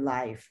your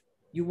life.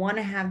 You want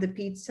to have the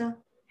pizza?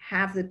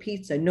 Have the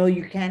pizza. No,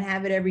 you can't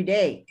have it every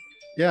day.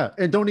 yeah,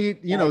 and don't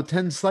eat, Like,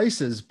 10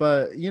 slices,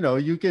 but you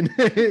can,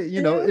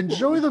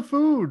 enjoy dude, the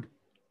food.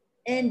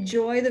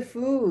 enjoy the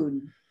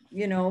food,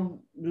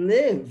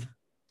 live.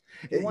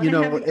 You want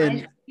to have the ice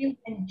And cream,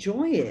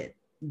 enjoy it.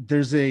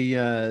 there's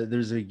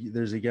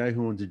a guy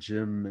who owns a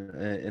gym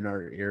in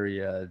our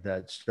area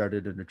that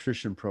started a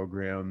nutrition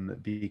program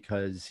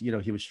because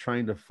he was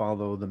trying to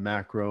follow the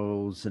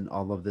macros and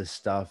all of this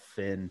stuff,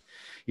 and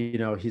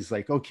he's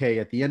like, okay,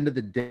 at the end of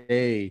the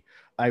day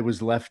I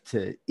was left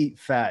to eat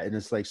fat, and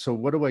it's like, so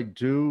what do I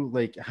do?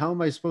 Like, how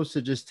am I supposed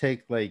to just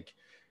take, like,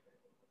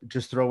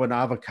 just throw an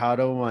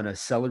avocado on a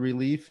celery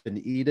leaf and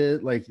eat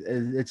it? Like,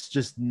 it's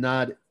just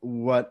not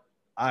what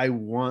I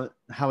want,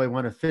 how I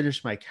want to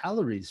finish my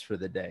calories for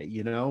the day,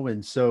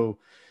 And so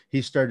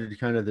he started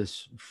kind of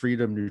this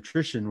freedom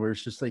nutrition where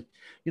it's just like,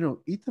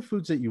 eat the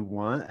foods that you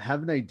want,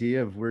 have an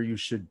idea of where you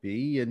should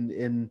be,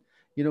 and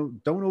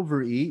don't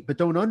overeat, but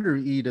don't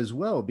undereat as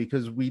well,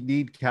 because we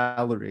need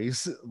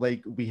calories.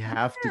 Like, we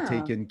have to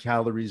take Yeah. in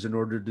calories in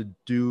order to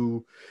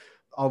do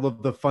all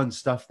of the fun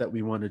stuff that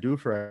we want to do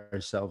for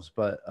ourselves.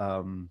 But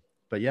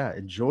yeah,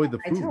 enjoy the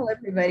I tell food.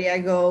 everybody, I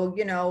go,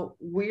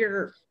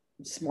 we're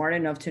smart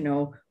enough to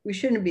know we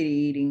shouldn't be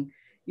eating,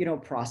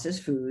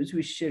 processed foods.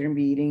 We shouldn't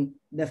be eating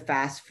the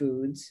fast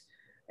foods,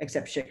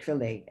 except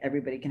Chick-fil-A.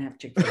 Everybody can have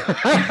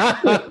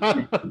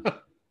Chick-fil-A.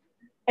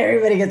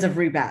 Everybody gets a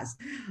free pass.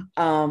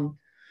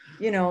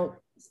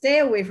 Stay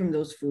away from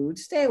those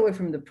foods, stay away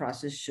from the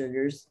processed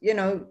sugars.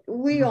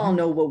 We all Hmm.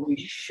 know what we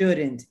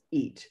shouldn't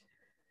eat,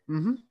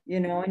 Hmm.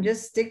 and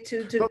just stick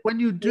to But when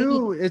you clean.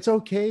 do, it's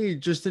okay.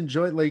 Just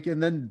enjoy it, like,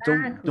 and then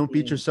don't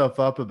beat Exactly. yourself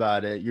up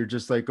about it. You're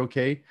just like,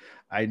 okay,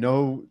 I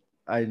know.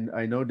 I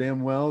know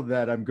damn well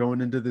that I'm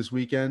going into this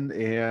weekend,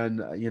 and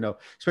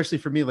especially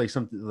for me, like,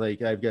 something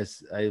like, I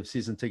guess I have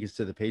season tickets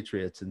to the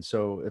Patriots, and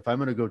so if I'm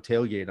gonna go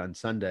tailgate on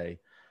Sunday,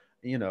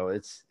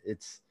 it's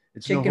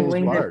no Chicken holds wings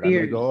and barred. I'm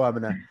gonna beers. go. I'm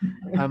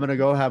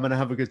gonna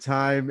have a good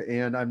time,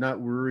 and I'm not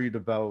worried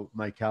about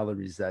my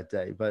calories that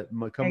day. But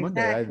come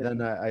Monday, I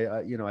then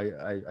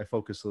Exactly. I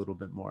focus a little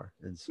bit more,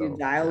 and You so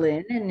dial yeah.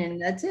 in and then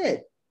that's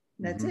it.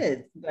 That's Hmm.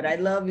 it. But I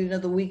love,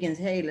 the weekends.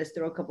 Hey, let's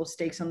throw a couple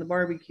steaks on the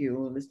barbecue.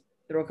 Let's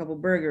throw a couple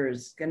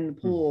burgers, get in the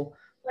pool,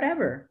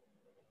 whatever.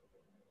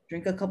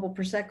 Drink a couple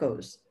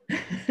Prosecco's.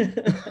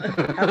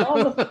 Have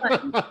all the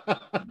fun.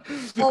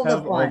 All the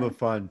Have all the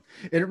fun.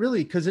 fun, and it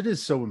really, because it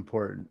is so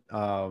important.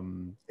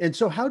 And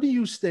so, how do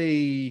you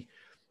stay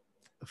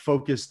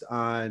focused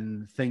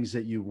on things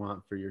that you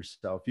want for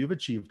yourself? You've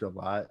achieved a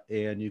lot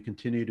and you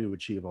continue to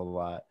achieve a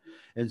lot.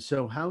 And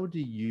so how do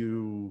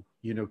you,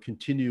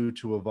 continue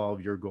to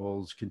evolve your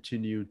goals,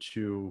 continue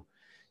to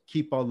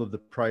keep all of the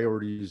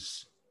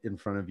priorities in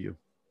front of you?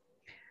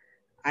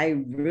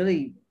 I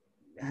really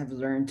have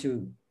learned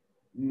to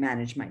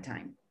manage my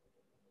time.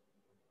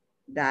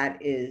 That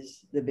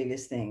is the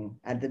biggest thing.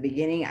 At the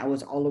beginning, I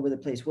was all over the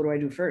place. What do I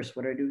do first?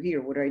 What do I do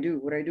here? What do I do?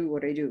 What do I do?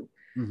 What do I do?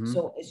 Hmm.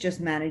 So it's just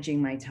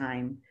managing my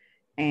time.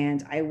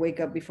 And I wake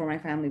up before my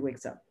family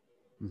wakes up.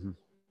 Hmm.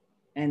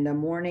 In the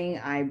morning,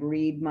 I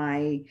read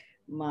my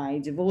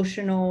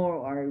devotional,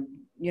 or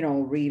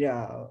read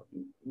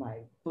my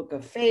book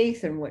of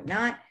faith and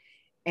whatnot,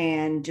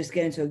 and just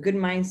get into a good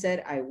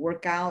mindset. I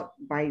work out.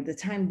 By the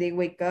time they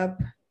wake up,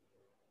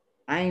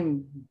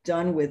 I'm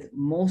done with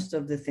most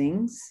of the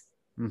things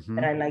that Hmm.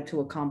 I like to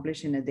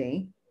accomplish in a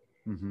day.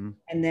 Hmm.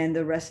 And then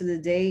the rest of the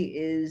day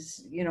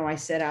is, I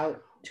set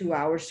out 2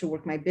 hours to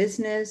work my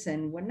business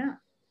and whatnot.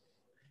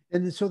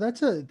 And so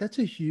that's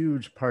a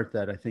huge part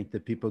that I think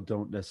that people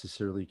don't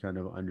necessarily kind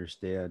of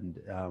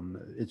understand.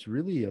 It's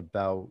really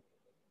about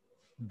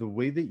the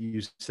way that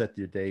you set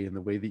your day and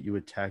the way that you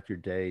attack your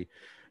day.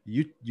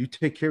 You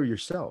take care of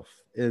yourself,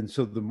 and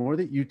so the more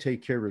that you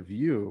take care of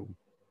you,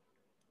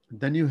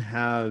 then you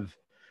have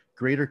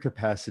greater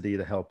capacity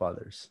to help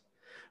others.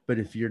 But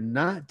if you're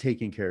not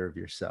taking care of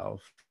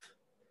yourself,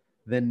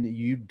 then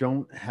you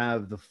don't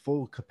have the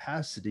full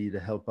capacity to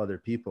help other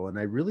people. And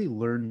I really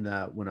learned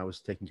that when I was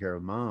taking care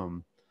of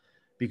mom,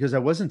 because I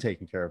wasn't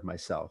taking care of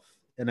myself.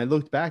 And I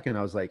looked back and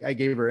I was like, I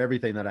gave her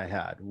everything that I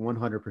had,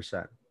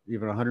 100%,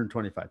 even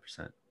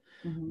 125%.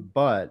 Mm-hmm.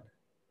 But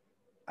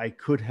I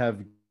could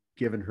have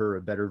given her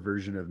a better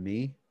version of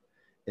me.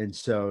 And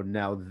so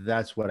now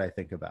that's what I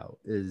think about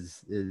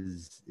is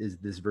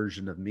this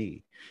version of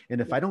me. And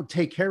if I don't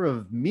take care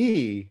of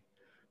me,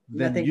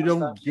 Nothing else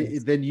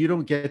functions. then you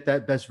don't get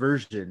that best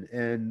version,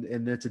 and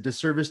it's a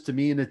disservice to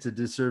me and it's a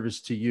disservice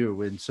to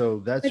you. And so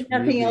that's But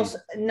nothing really, else,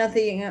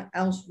 nothing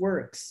else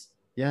works.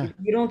 yeah. If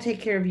you don't take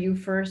care of you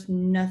first,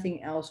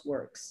 nothing else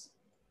works.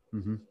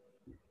 Mm-hmm.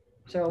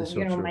 So, It's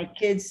so my true.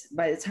 kids,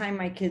 by the time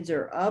my kids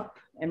are up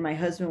and my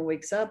husband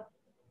wakes up,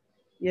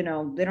 they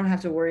don't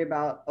have to worry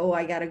about, oh,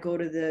 I got to go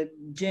to the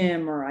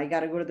gym, or I got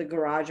to go to the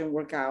garage and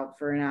work out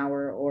for an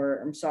hour, or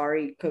I'm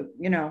sorry,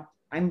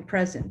 I'm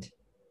present.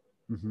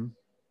 Mm-hmm.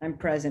 I'm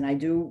present. I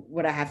do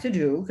what I have to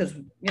do because,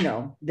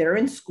 they're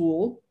in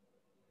school,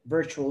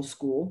 virtual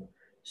school. Yeah.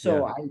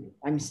 So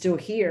I'm still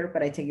here,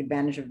 but I take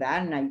advantage of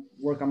that and I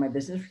work on my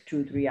business for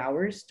 2 or 3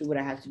 hours, do what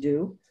I have to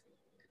do.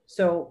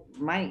 So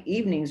my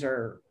evenings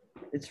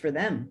it's for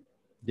them.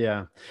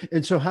 Yeah.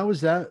 And so how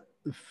was that,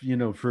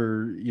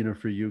 for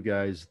you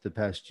guys the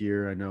past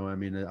year? I know, I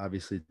mean,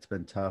 obviously it's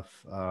been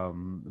tough.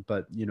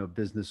 But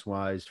business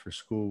wise, for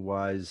school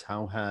wise,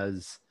 how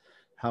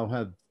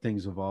have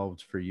things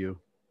evolved for you?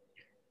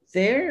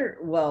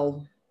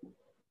 Well,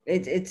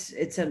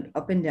 it's an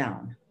up and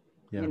down.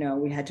 Yeah.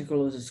 We had to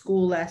close the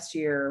school last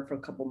year for a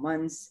couple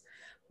months,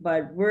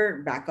 but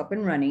we're back up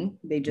and running.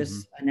 They Mm-hmm.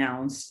 just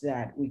announced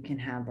that we can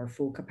have our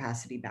full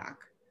capacity back.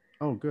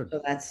 Oh, good.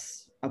 So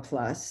that's a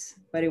plus.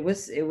 But it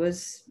was,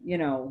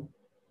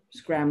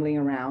 scrambling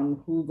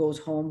around who goes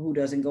home, who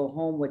doesn't go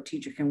home, what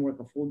teacher can work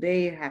a full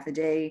day, half a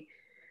day.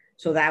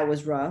 So that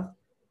was rough.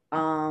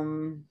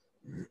 Um,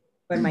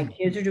 but my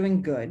kids are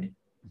doing good.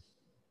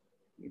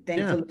 Yeah.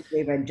 Thankfully,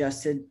 they've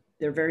adjusted.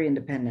 They're very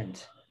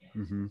independent,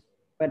 Mm-hmm.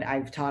 but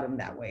I've taught them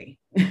that way.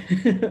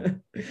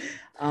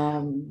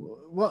 um,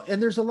 Well,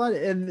 and there's a lot,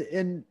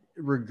 and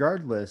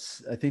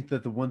regardless, I think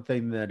that the one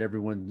thing that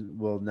everyone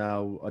will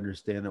now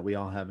understand that we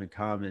all have in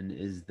common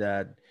is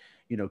that,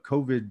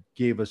 COVID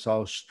gave us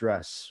all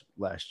stress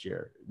last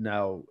year.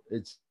 Now,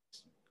 it's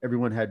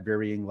everyone had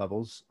varying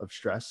levels of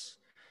stress.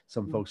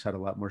 Some folks had a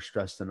lot more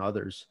stress than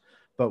others,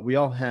 but we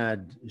all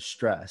had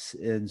stress.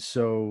 And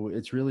so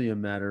it's really a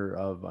matter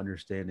of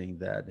understanding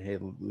that, hey,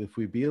 if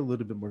we be a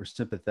little bit more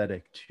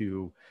sympathetic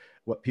to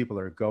what people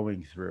are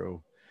going through,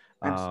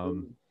 um,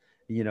 Absolutely.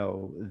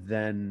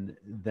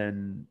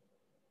 then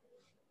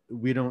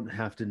we don't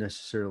have to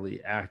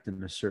necessarily act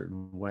in a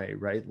certain way,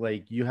 right?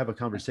 Like you have a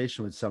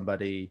conversation with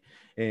somebody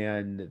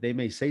and they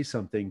may say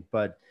something,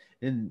 but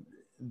in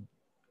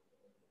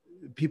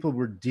people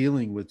were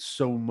dealing with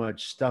so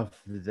much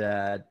stuff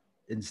that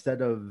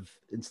instead of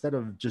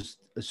just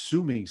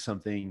assuming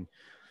something,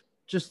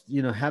 just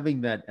having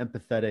that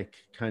empathetic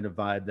kind of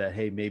vibe that,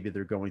 hey, maybe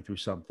they're going through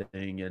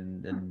something,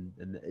 and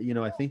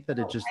I think that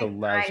it just I,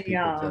 allows I, people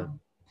to. um,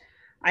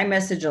 I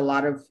message a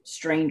lot of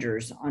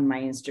strangers on my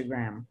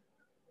Instagram,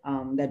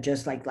 that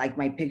just like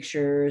my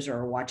pictures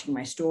or watching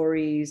my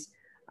stories.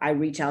 I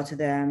reach out to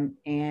them,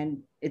 and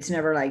it's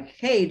never like,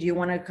 "Hey, do you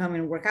want to come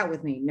and work out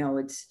with me?" No,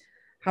 it's,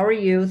 "How are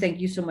you? Thank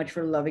you so much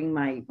for loving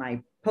my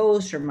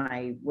post or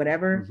my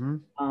whatever.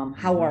 Mm-hmm,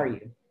 How mm-hmm. are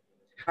you?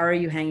 How are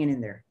you hanging in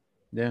there?"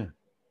 Yeah.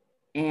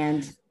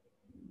 And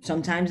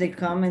sometimes they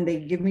come and they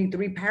give me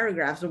 3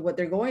 paragraphs of what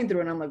they're going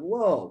through, and I'm like,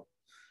 "Whoa,"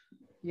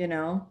 you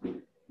know.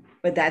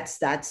 But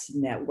that's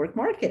network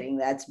marketing.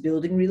 That's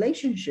building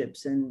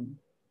relationships, and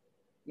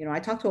I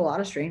talk to a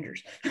lot of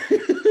strangers.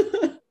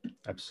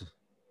 Absolutely.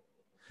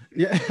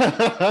 Yeah.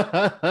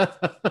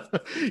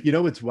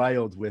 It's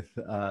wild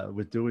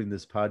with doing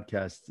this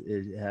podcast.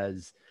 It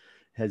has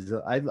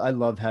I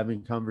love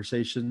having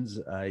conversations.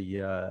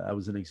 I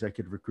was an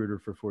executive recruiter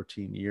for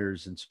 14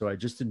 years, and so I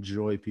just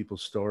enjoy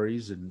people's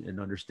stories and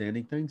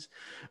understanding things.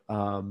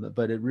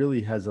 But it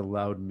really has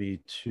allowed me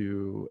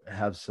to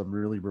have some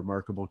really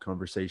remarkable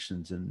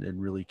conversations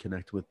and really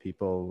connect with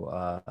people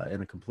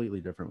in a completely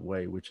different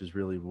way, which is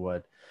really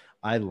what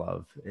I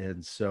love.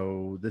 And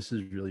so this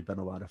has really been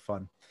a lot of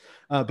fun.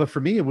 But for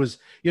me, it was,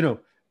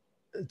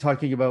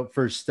 talking about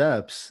first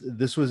steps.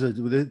 This was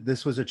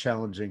a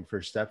challenging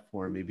first step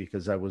for me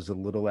because I was a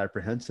little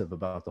apprehensive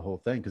about the whole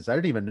thing because I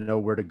didn't even know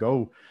where to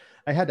go.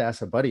 I had to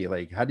ask a buddy,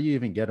 like, how do you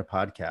even get a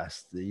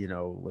podcast?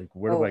 Like,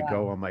 where do Oh I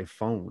go wow. on my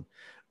phone?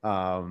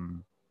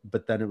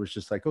 But then it was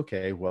just like,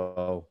 okay,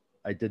 well,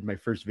 I did my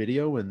first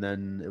video, and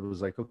then it was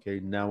like,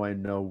 okay, now I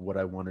know what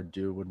I want to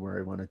do and where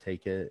I want to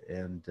take it,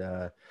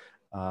 and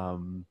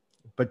um,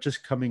 but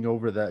just getting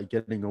over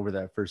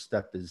that first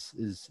step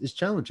is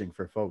challenging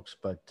for folks.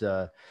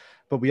 But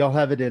we all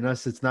have it in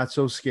us. It's not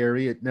so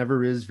scary. It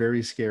never is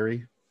very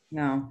scary.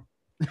 No.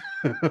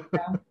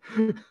 No.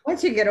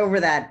 Once you get over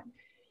that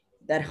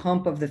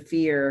hump of the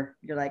fear,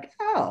 you're like,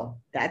 oh,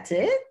 that's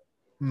it.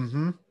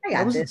 Mm-hmm. I That got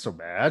this. wasn't so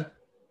bad.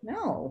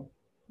 No.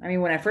 I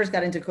mean, when I first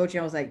got into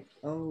coaching, I was like,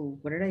 oh,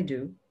 what did I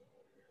do?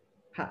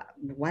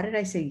 Why did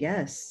I say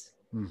yes?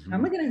 How Mm-hmm.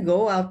 am I going to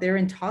go out there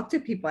and talk to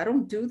people? I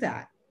don't do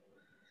that.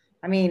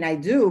 I mean, I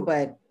do,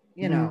 but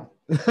Mm.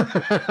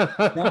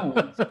 don't. Now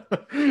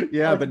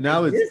Yeah, it's but my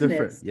now it's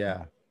different. business.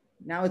 Yeah.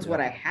 Now it's Yeah.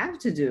 what I have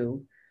to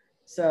do.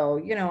 So,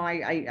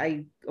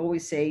 I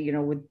always say,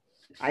 with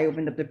I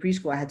opened up the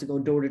preschool. I had to go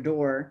door to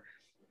door,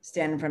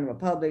 stand in front of a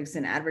Publix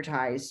and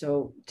advertise.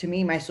 So to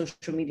me, my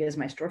social media is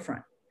my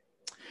storefront. I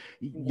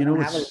You don't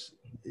know, have a it's,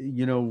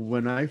 you know,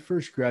 when I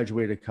first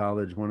graduated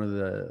college, one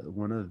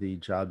of the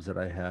jobs that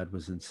I had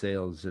was in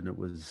sales, and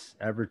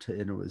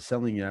and it was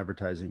selling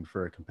advertising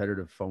for a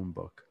competitive phone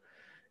book.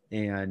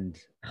 And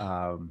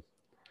um,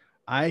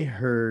 I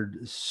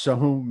heard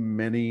so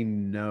many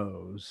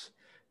no's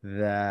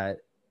that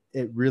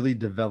it really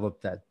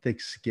developed that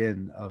thick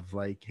skin of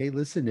like, hey,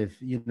 listen,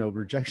 if you know,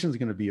 rejection is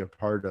going to be a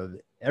part of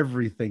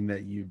everything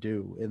that you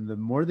do. And the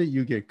more that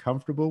you get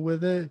comfortable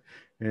with it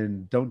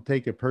and don't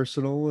take it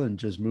personal and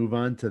just move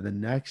on to the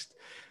next,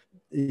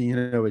 you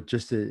know,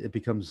 it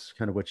becomes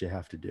kind of what you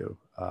have to do.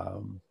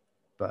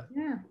 But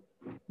yeah.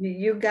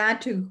 You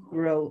got to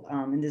grow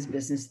in this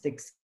business thick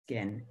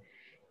skin.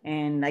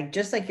 And like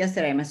just like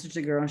yesterday, I messaged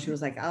a girl and she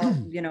was like, "Oh,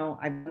 you know,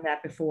 I've done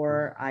that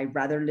before. I'd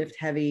rather lift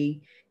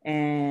heavy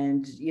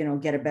and you know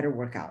get a better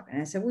workout." And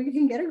I said, "Well, you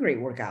can get a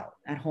great workout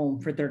at home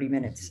for 30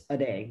 minutes a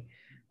day.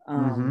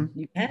 mm-hmm.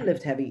 You can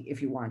lift heavy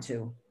if you want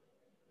to,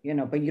 you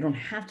know, but you don't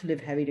have to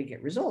lift heavy to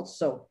get results."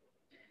 So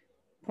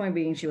point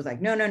being, she was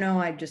like, "No, no, no.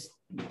 I just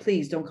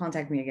please don't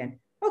contact me again."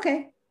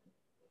 Okay.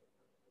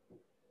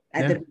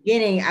 At Yeah. the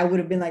beginning, I would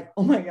have been like,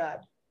 "Oh my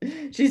God."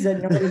 She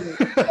said no to me.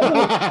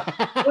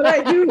 What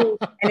I do,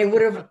 and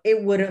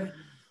it would have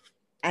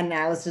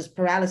analysis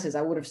paralysis.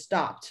 I would have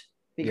stopped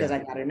because Yeah.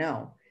 I got to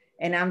know.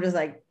 And I'm just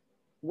like,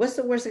 what's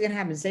the worst that can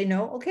happen? Say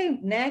no. Okay,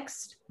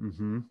 next.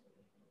 Mm-hmm.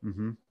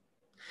 Mm-hmm.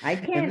 I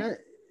And can't that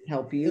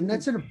help and you.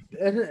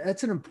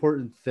 that's an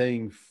important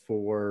thing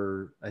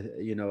for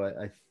you know,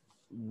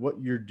 what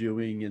you're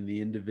doing and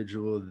the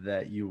individual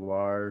that you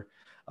are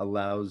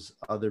allows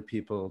other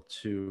people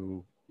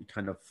to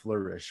kind of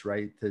flourish,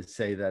 right? To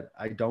say that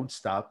I don't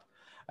stop,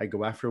 I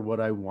go after what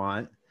I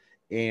want,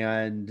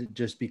 and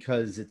just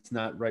because it's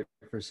not right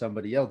for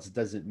somebody else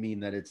doesn't mean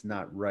that it's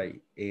not right,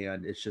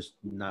 and it's just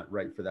not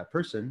right for that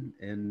person,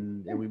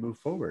 and we move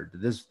forward.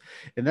 This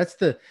and that's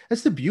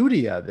the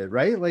beauty of it,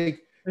 right?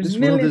 Like There's this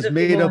world millions is of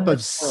made people in up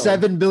this of world.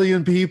 7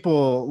 billion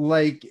people.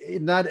 Like,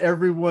 not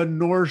everyone,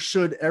 nor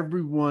should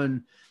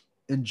everyone,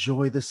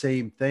 enjoy the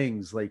same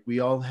things. Like, we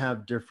all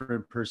have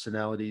different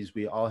personalities.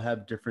 We all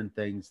have different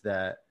things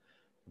that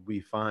we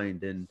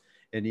find. And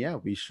yeah,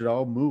 we should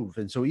all move.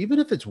 And so, even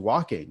if it's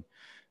walking,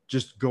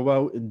 just go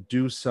out and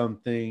do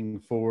something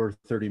for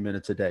 30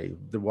 minutes a day.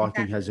 The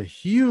walking has Exactly. a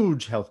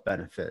huge health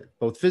benefit,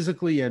 both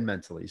physically and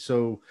mentally.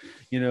 So,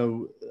 you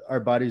know,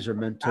 our bodies are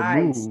meant to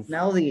I move.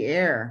 smell the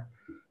air.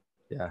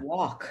 Yeah.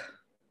 Walk.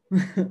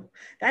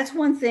 That's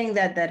one thing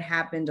that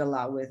happened a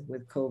lot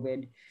with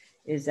COVID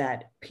is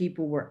that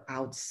people were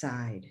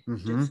outside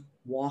Mm-hmm. just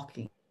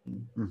walking,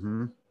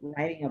 Mm-hmm.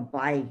 riding a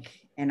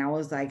bike. And I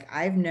was like,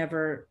 I've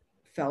never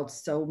felt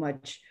so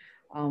much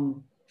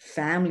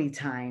family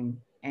time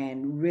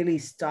and really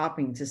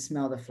stopping to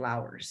smell the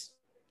flowers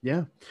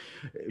Yeah.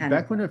 kind of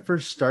Back when thing. it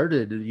first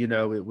started, you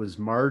know, it was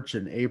March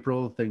and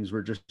April. Things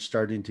were just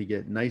starting to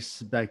get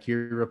nice back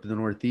here up in the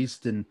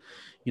Northeast. And,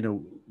 you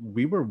know,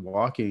 we were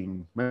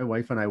walking, my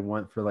wife and I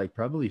went for like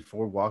probably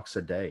 4 walks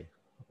a day.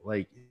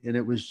 Like, and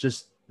it was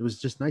just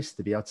nice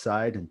to be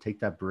outside and take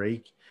that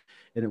break.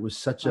 And it was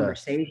such a,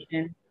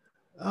 Conversation.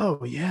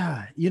 oh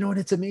yeah. You know, and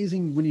it's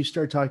amazing when you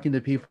start talking to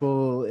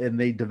people and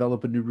they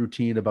develop a new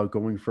routine about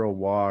going for a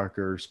walk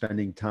or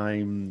spending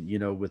time, you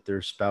know, with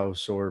their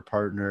spouse or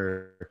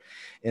partner.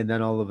 And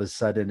then all of a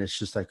sudden it's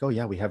just like, oh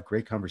yeah, we have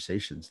great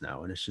conversations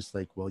now. And it's just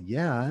like, well,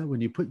 yeah, when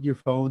you put your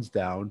phones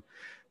down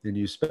and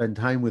you spend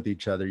time with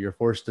each other, you're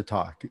forced to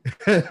talk.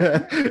 You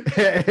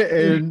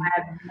And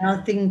had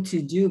nothing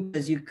to do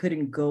because you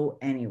couldn't go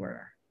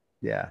anywhere.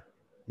 yeah,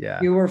 yeah.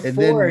 You were And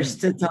then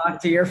forced to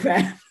talk to your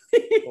family.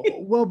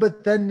 well,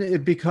 but then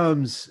it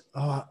becomes,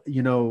 oh,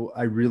 you know,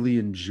 I really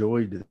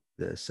enjoyed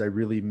this. I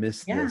really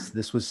missed Yeah, this.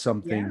 This was yeah.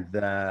 something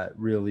that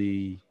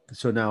really,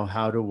 so now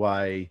how do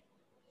I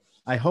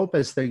hope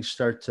as things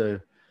start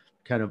to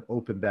kind of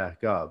open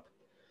back up,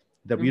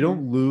 that we Mm-hmm.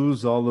 don't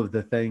lose all of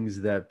the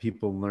things that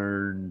people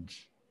learned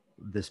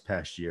this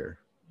past year,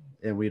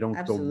 and we don't go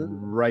Absolutely.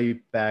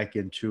 right back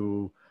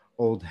into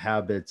old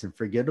habits and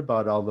forget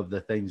about all of the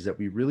things that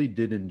we really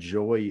did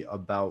enjoy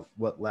about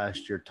what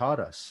last year taught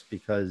us,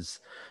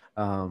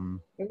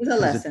 um It was a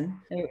because lesson.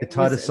 it It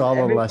taught was us all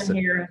a everyone lesson.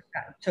 here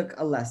took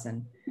a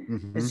lesson.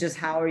 Hmm. It's just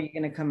how are you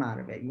going to come out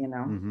of it? You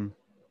know, Hmm.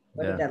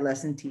 what did Yeah. that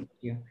lesson teach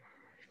you?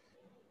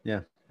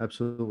 Yeah,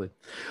 absolutely.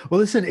 Well,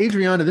 listen,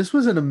 Adriana, this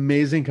was an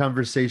amazing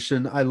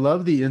conversation. I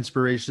love the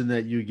inspiration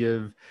that you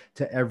give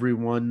to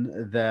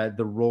everyone, that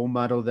the role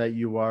model that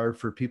you are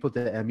for people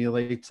to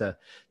emulate, to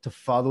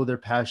follow their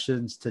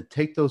passions, to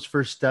take those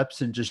first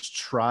steps and just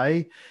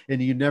try.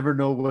 And you never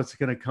know what's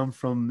going to come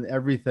from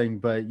everything,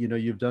 but you know,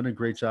 you've done a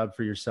great job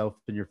for yourself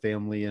and your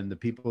family and the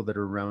people that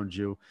are around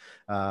you,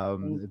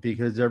 Thank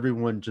because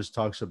everyone just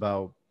talks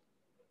about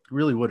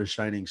really what a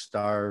shining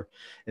star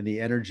and the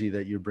energy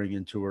that you bring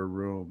into a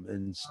room.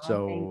 thank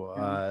you.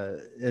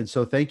 And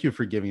so thank you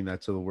for giving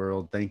that to the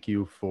world. Thank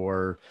you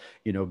for,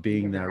 you know, Thank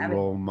being you for that having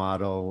role me.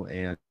 model.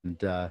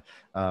 And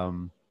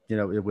um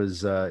it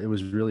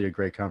was really a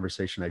great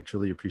conversation. I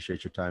truly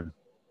appreciate your time.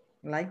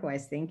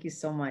 Likewise. Thank you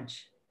so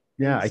much.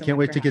 Thank Yeah, you I so can't much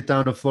wait for to get having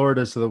down me. to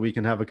Florida so that we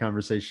can have a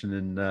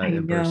conversation I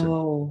in person.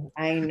 know.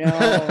 I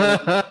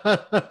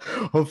know.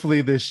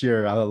 Hopefully this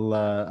year.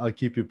 I'll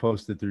keep you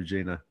posted through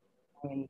Gina.